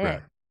 That's it.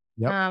 Right.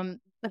 Yep.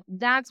 But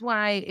that's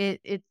why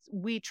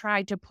we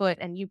try to put,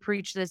 and you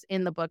preach this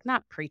in the book,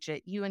 not preach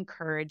it, you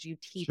encourage, you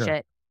teach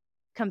it,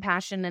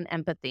 compassion and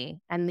empathy.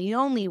 And the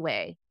only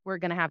way we're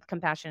going to have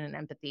compassion and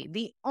empathy.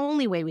 The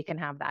only way we can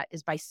have that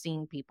is by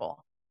seeing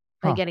people,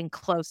 by getting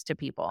close to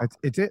people.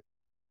 It's it.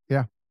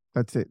 Yeah,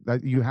 that's it.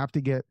 You have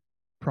to get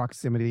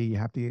proximity. You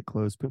have to get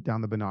close, put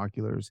down the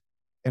binoculars.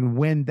 And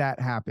when that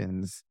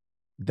happens,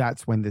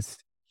 that's when this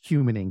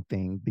humaning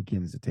thing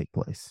begins to take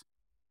place.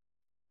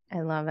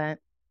 I love it.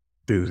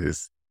 Dude,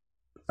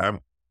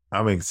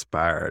 I'm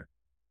inspired.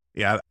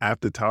 Yeah,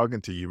 after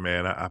talking to you,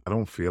 man, I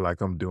don't feel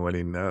like I'm doing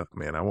enough,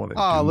 man. I want to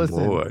do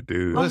more,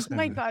 dude. Oh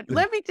my God.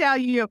 Let me tell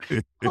you.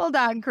 Hold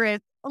on, Chris.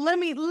 Let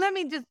me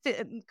just,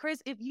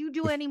 Chris, if you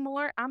do any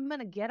more, I'm going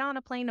to get on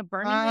a plane to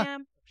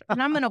Birmingham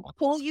and I'm going to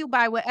pull you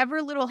by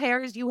whatever little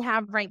hairs you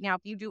have right now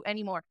if you do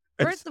any more.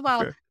 First of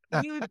all,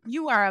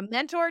 you are a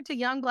mentor to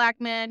young Black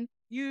men.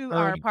 You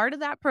are a part of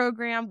that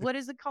program. What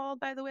is it called,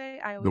 by the way?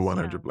 The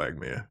 100 Black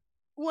Men.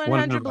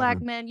 100 Black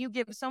Men. You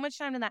give so much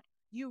time to that.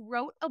 You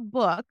wrote a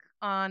book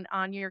on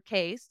your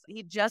case.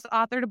 You just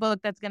authored a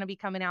book that's going to be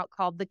coming out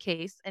called The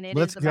Case. And it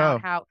is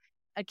about how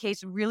a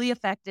case really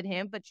affected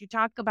him. But you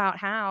talk about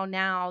how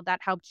now that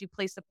helps you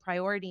place the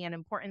priority and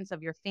importance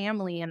of your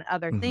family and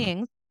other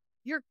things.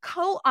 You're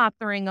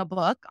co-authoring a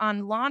book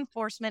on law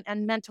enforcement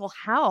and mental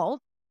health.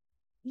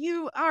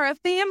 You are a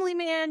family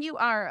man. You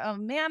are a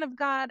man of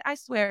God. I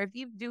swear, if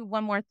you do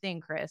one more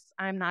thing, Chris,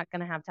 I'm not going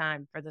to have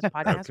time for this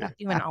podcast with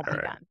you and I'll be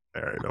done.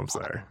 All right. I'm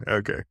sorry.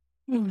 Okay.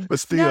 But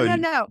still,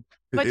 no.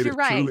 But you're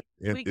right.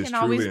 We can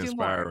always do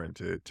more. It's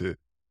truly inspiring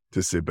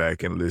to sit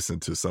back and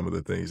listen to some of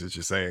the things that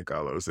you're saying,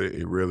 Carlos.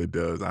 It really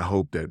does. I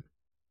hope that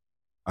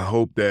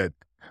the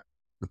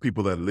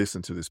people that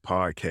listen to this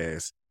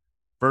podcast,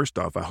 first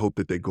off, I hope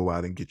that they go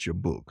out and get your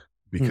book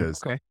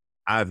because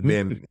I've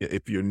been,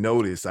 if you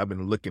notice, I've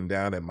been looking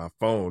down at my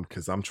phone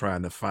because I'm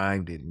trying to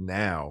find it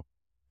now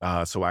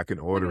so I can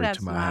order it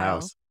to my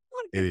house.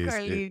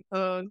 Hey,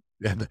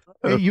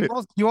 you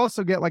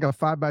also get like a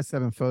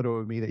 5x7 photo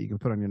of me that you can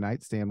put on your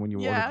nightstand when you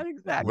order. Yeah,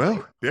 exactly.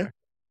 Well,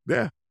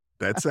 yeah.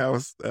 That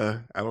sounds.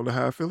 I don't know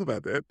how I feel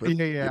about that, but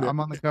I'm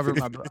on the cover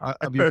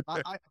of your.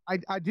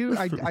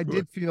 I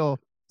did feel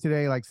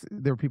today like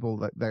there were people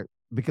that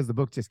because the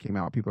book just came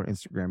out, people are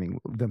Instagramming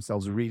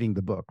themselves reading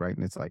the book, right?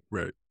 And it's like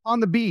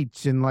on the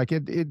beach and like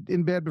it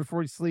in bed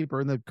before you sleep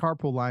or in the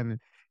carpool line,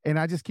 and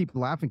I just keep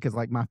laughing because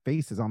like my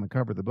face is on the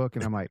cover of the book,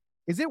 and I'm like.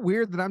 Is it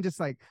weird that I'm just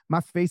like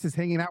my face is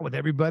hanging out with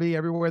everybody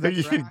everywhere?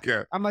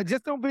 I'm like,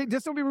 just don't be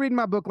reading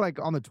my book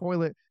like on the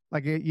toilet,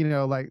 like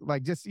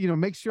like just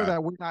make sure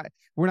that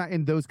we're not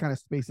in those kind of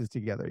spaces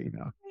together,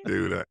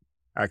 Dude,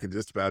 I can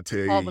just about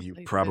tell you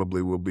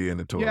probably will be in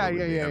the toilet.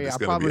 Yeah.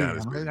 Probably.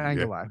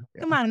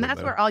 Come on,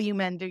 that's where all you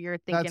men do your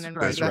thinking and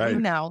that's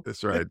writing. Right.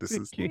 That's right. This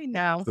is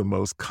the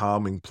most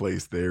calming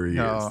place there is.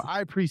 No,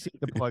 I appreciate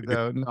the plug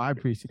though. No, I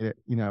appreciate it.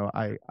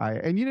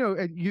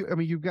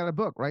 You've got a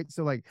book, right?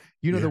 So like,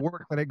 the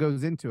work that it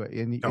goes into it.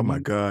 And oh my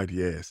God,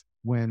 yes.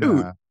 When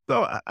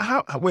so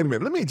wait a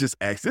minute, let me just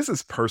ask. This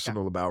is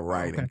personal about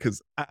writing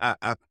because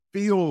I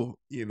feel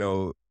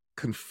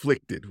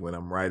conflicted when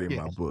I'm writing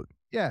my book.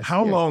 Yes.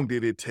 How long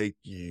did it take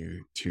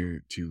you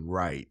to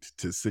write,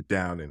 to sit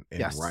down and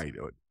write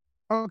it?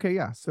 Okay,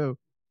 yeah. So,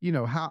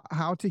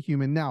 how to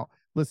human. Now,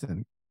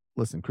 listen,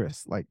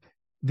 Chris, like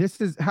this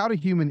is How to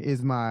Human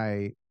is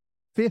my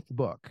 5th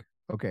book.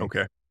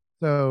 Okay.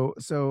 So,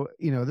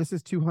 this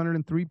is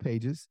 203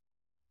 pages.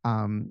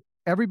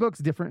 Every book's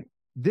different.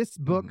 This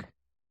book,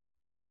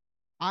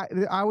 I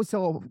always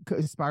tell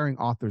aspiring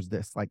authors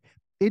this, like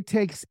it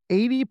takes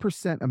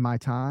 80% of my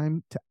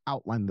time to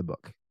outline the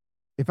book.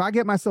 If I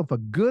get myself a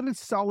good,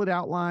 solid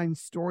outline,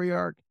 story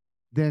arc,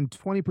 then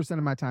 20%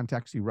 of my time to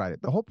actually write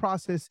it. The whole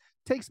process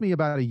takes me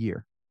about a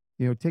year.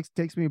 It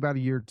takes me about a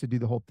year to do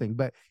the whole thing.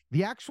 But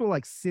the actual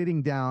like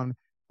sitting down,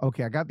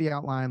 okay, I got the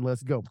outline,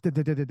 let's go.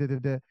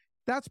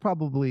 That's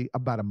probably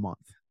about a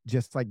month,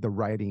 just like the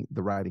writing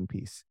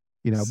piece.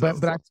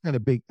 But I spent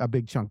a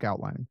big chunk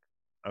outlining.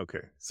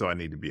 Okay, so I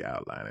need to be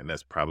outlining.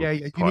 That's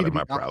probably part of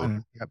my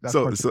problem. Yep,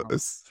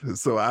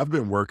 so I've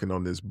been working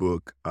on this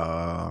book.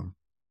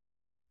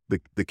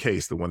 The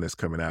Case, the one that's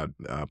coming out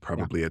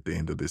probably at the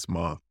end of this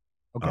month.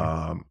 Okay.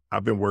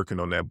 I've been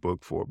working on that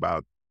book for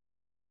about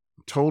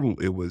total.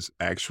 It was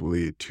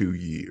actually 2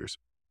 years.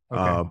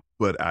 Okay.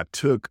 But I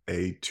took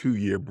a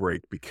 2-year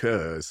break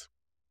because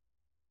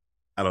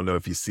I don't know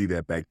if you see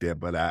that back there,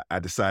 but I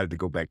decided to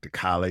go back to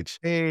college.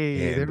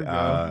 Hey, there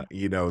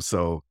we go.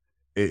 So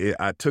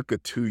I took a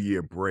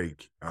 2-year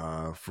break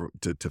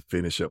to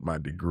finish up my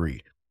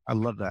degree. I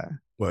love that.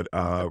 But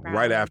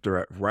right after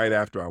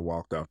I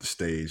walked off the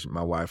stage,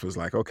 my wife was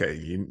like, "Okay,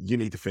 you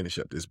need to finish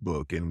up this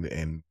book,"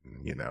 and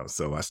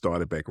so I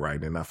started back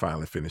writing, and I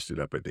finally finished it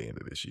up at the end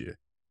of this year.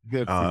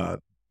 Good.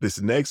 This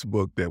next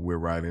book that we're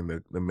writing,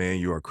 the Man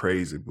You Are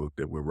Crazy book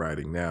that we're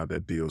writing now,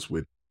 that deals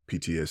with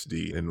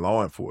PTSD and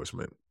law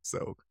enforcement.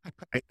 So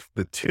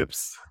the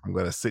tips, I'm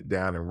going to sit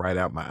down and write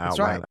out my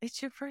outline. Right.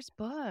 It's your first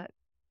book.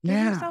 Give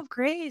yourself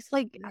grace.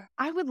 Like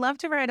I would love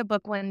to write a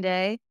book one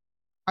day.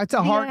 It's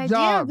a hard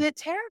job. That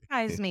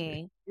terrifies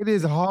me. It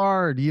is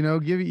hard,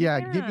 give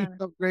Yeah.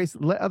 yourself grace.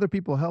 Let other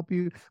people help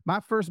you. My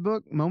first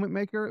book, Moment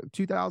Maker,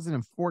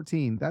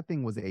 2014. That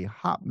thing was a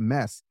hot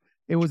mess.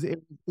 It was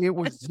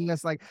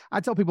just like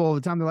I tell people all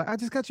the time. They're like, "I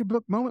just got your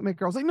book, Moment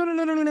Maker." I was like, "No, no,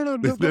 no, no, no, no,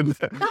 no, no."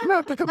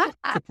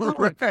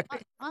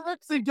 I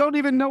actually don't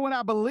even know what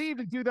I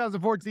believed in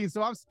 2014,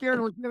 so I'm scared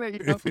to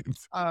admit it.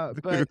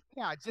 But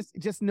yeah,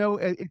 just know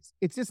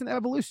it's just an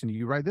evolution.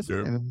 You write this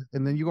Yep. one,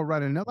 and then you go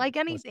write another. Like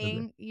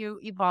anything, you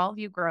evolve,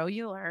 you grow,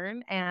 you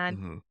learn. And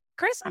Mm-hmm.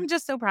 Chris, I'm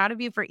just so proud of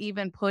you for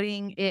even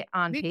putting it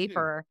on Me too.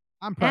 paper.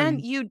 I'm proud of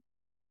And you.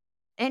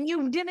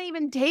 you didn't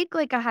even take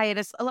like a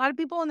hiatus. A lot of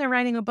people when they're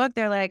writing a book,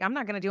 they're like, I'm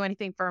not going to do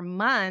anything for a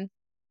month.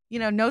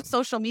 No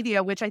social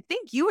media, which I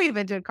think you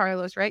even did,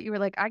 Carlos, right? You were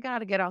like, I got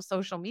to get off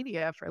social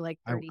media for like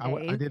 30 I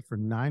days. did for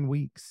 9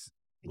 weeks.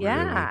 Really?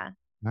 Yeah.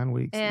 9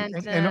 weeks. And,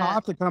 And I'll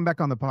have to come back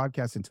on the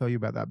podcast and tell you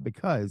about that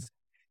because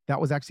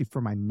that was actually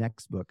for my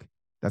next book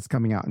that's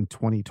coming out in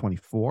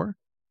 2024.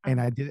 And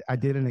I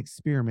did an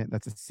experiment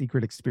that's a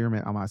secret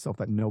experiment on myself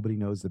that nobody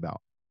knows about.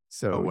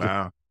 So Oh,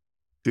 wow.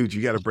 Dude,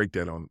 you got to break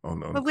that on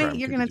But wait,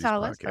 you're going to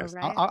tell us, though,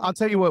 right? I'll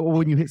tell you what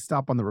when you hit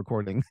stop on the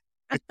recording.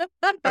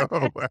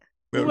 Oh, wow.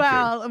 Okay.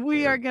 Well,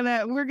 we're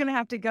gonna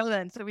have to go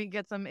then so we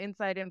get some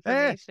inside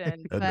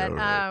information. I But know,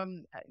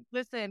 right?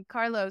 listen,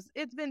 Carlos,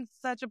 it's been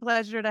such a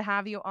pleasure to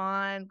have you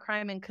on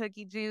Crime and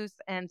Cookie Juice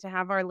and to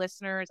have our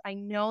listeners. I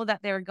know that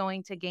they're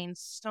going to gain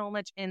so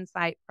much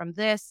insight from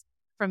this,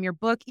 from your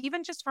book,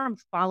 even just from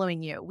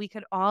following you. We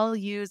could all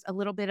use a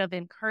little bit of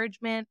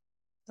encouragement,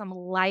 some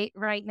light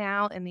right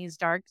now in these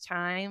dark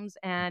times,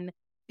 and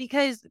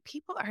because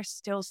people are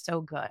still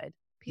so good.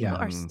 People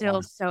are Mhm.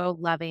 still so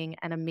loving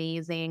and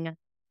amazing.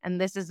 And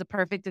this is a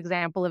perfect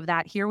example of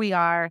that. Here we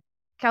are,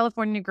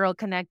 California girl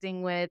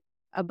connecting with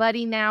a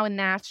buddy now in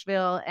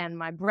Nashville and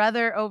my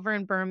brother over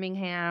in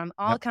Birmingham,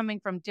 all coming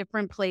from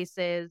different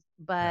places,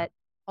 but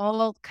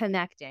all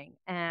connecting.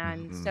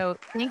 And so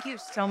thank you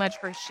so much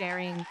for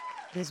sharing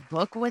this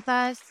book with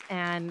us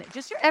and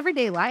just your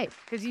everyday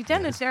life, because you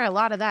tend to share a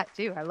lot of that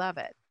too. I love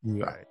it.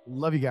 Yeah. Right.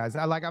 Love you guys.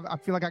 I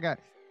feel like I got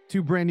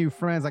 2 brand new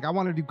friends. Like I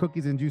want to do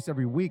cookies and juice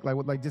every week.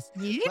 Just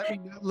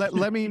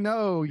let me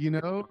know,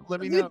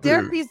 let me know.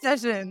 Therapy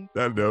session.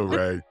 I know,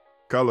 right?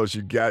 Carlos,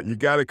 you got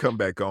to come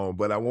back on,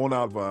 but I want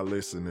all of our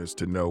listeners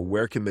to know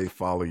where can they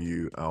follow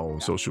you on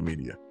social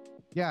media?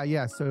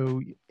 Yeah.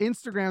 So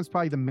Instagram's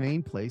probably the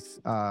main place.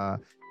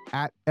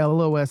 At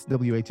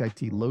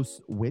LOSWHIT,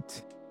 Los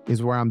Wit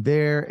is where I'm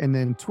there. And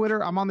then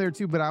Twitter, I'm on there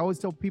too, but I always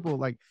tell people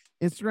like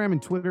Instagram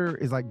and Twitter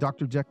is like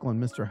Dr. Jekyll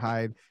and Mr.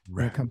 Hyde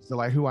when it comes to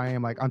like who I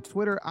am. Like on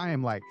Twitter, I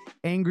am like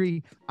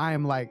angry. I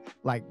am like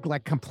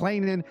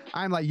complaining.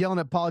 I'm like yelling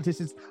at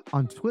politicians.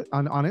 On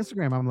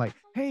Instagram, I'm like,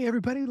 hey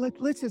everybody,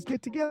 let's just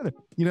get together.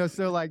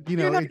 So like,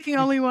 you're not the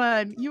only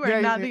one. You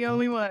are not the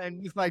only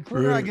one. It's like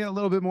Twitter, I get a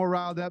little bit more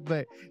riled up,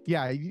 but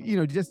yeah,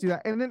 just do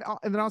that. And then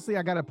also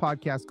I got a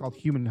podcast called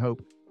Human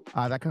Hope.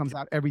 That comes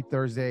out every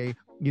Thursday.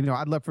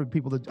 I'd love for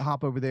people to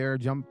hop over there,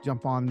 jump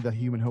on the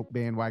Human Hope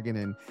bandwagon.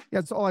 And yeah,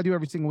 that's all I do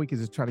every single week is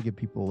just try to give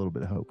people a little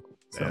bit of hope.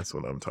 So. That's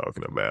what I'm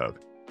talking about.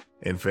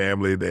 And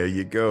family, there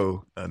you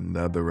go.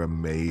 Another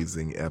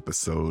amazing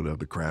episode of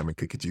the Crime and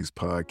Cookie Juice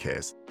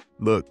podcast.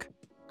 Look,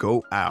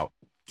 go out,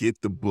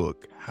 get the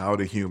book, How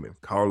to Human,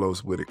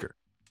 Carlos Whittaker.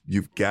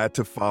 You've got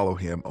to follow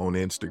him on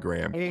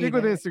Instagram. Stick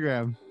with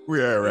Instagram.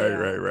 Yeah,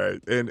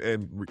 right.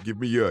 And give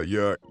me your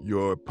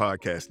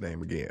podcast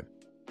name again.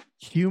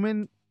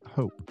 Human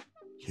Hope.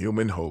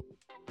 Human Hope,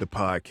 the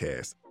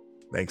podcast.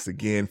 Thanks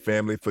again,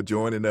 family, for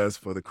joining us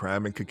for the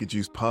Crime and Cookie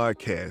Juice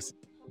podcast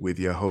with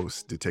your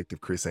host,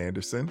 Detective Chris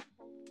Anderson.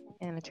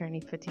 And attorney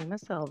Fatima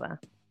Silva.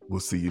 We'll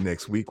see you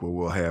next week where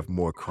we'll have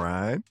more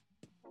crime.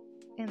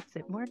 And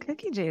sip more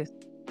cookie juice.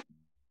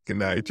 Good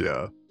night,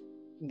 y'all.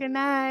 Good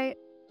night.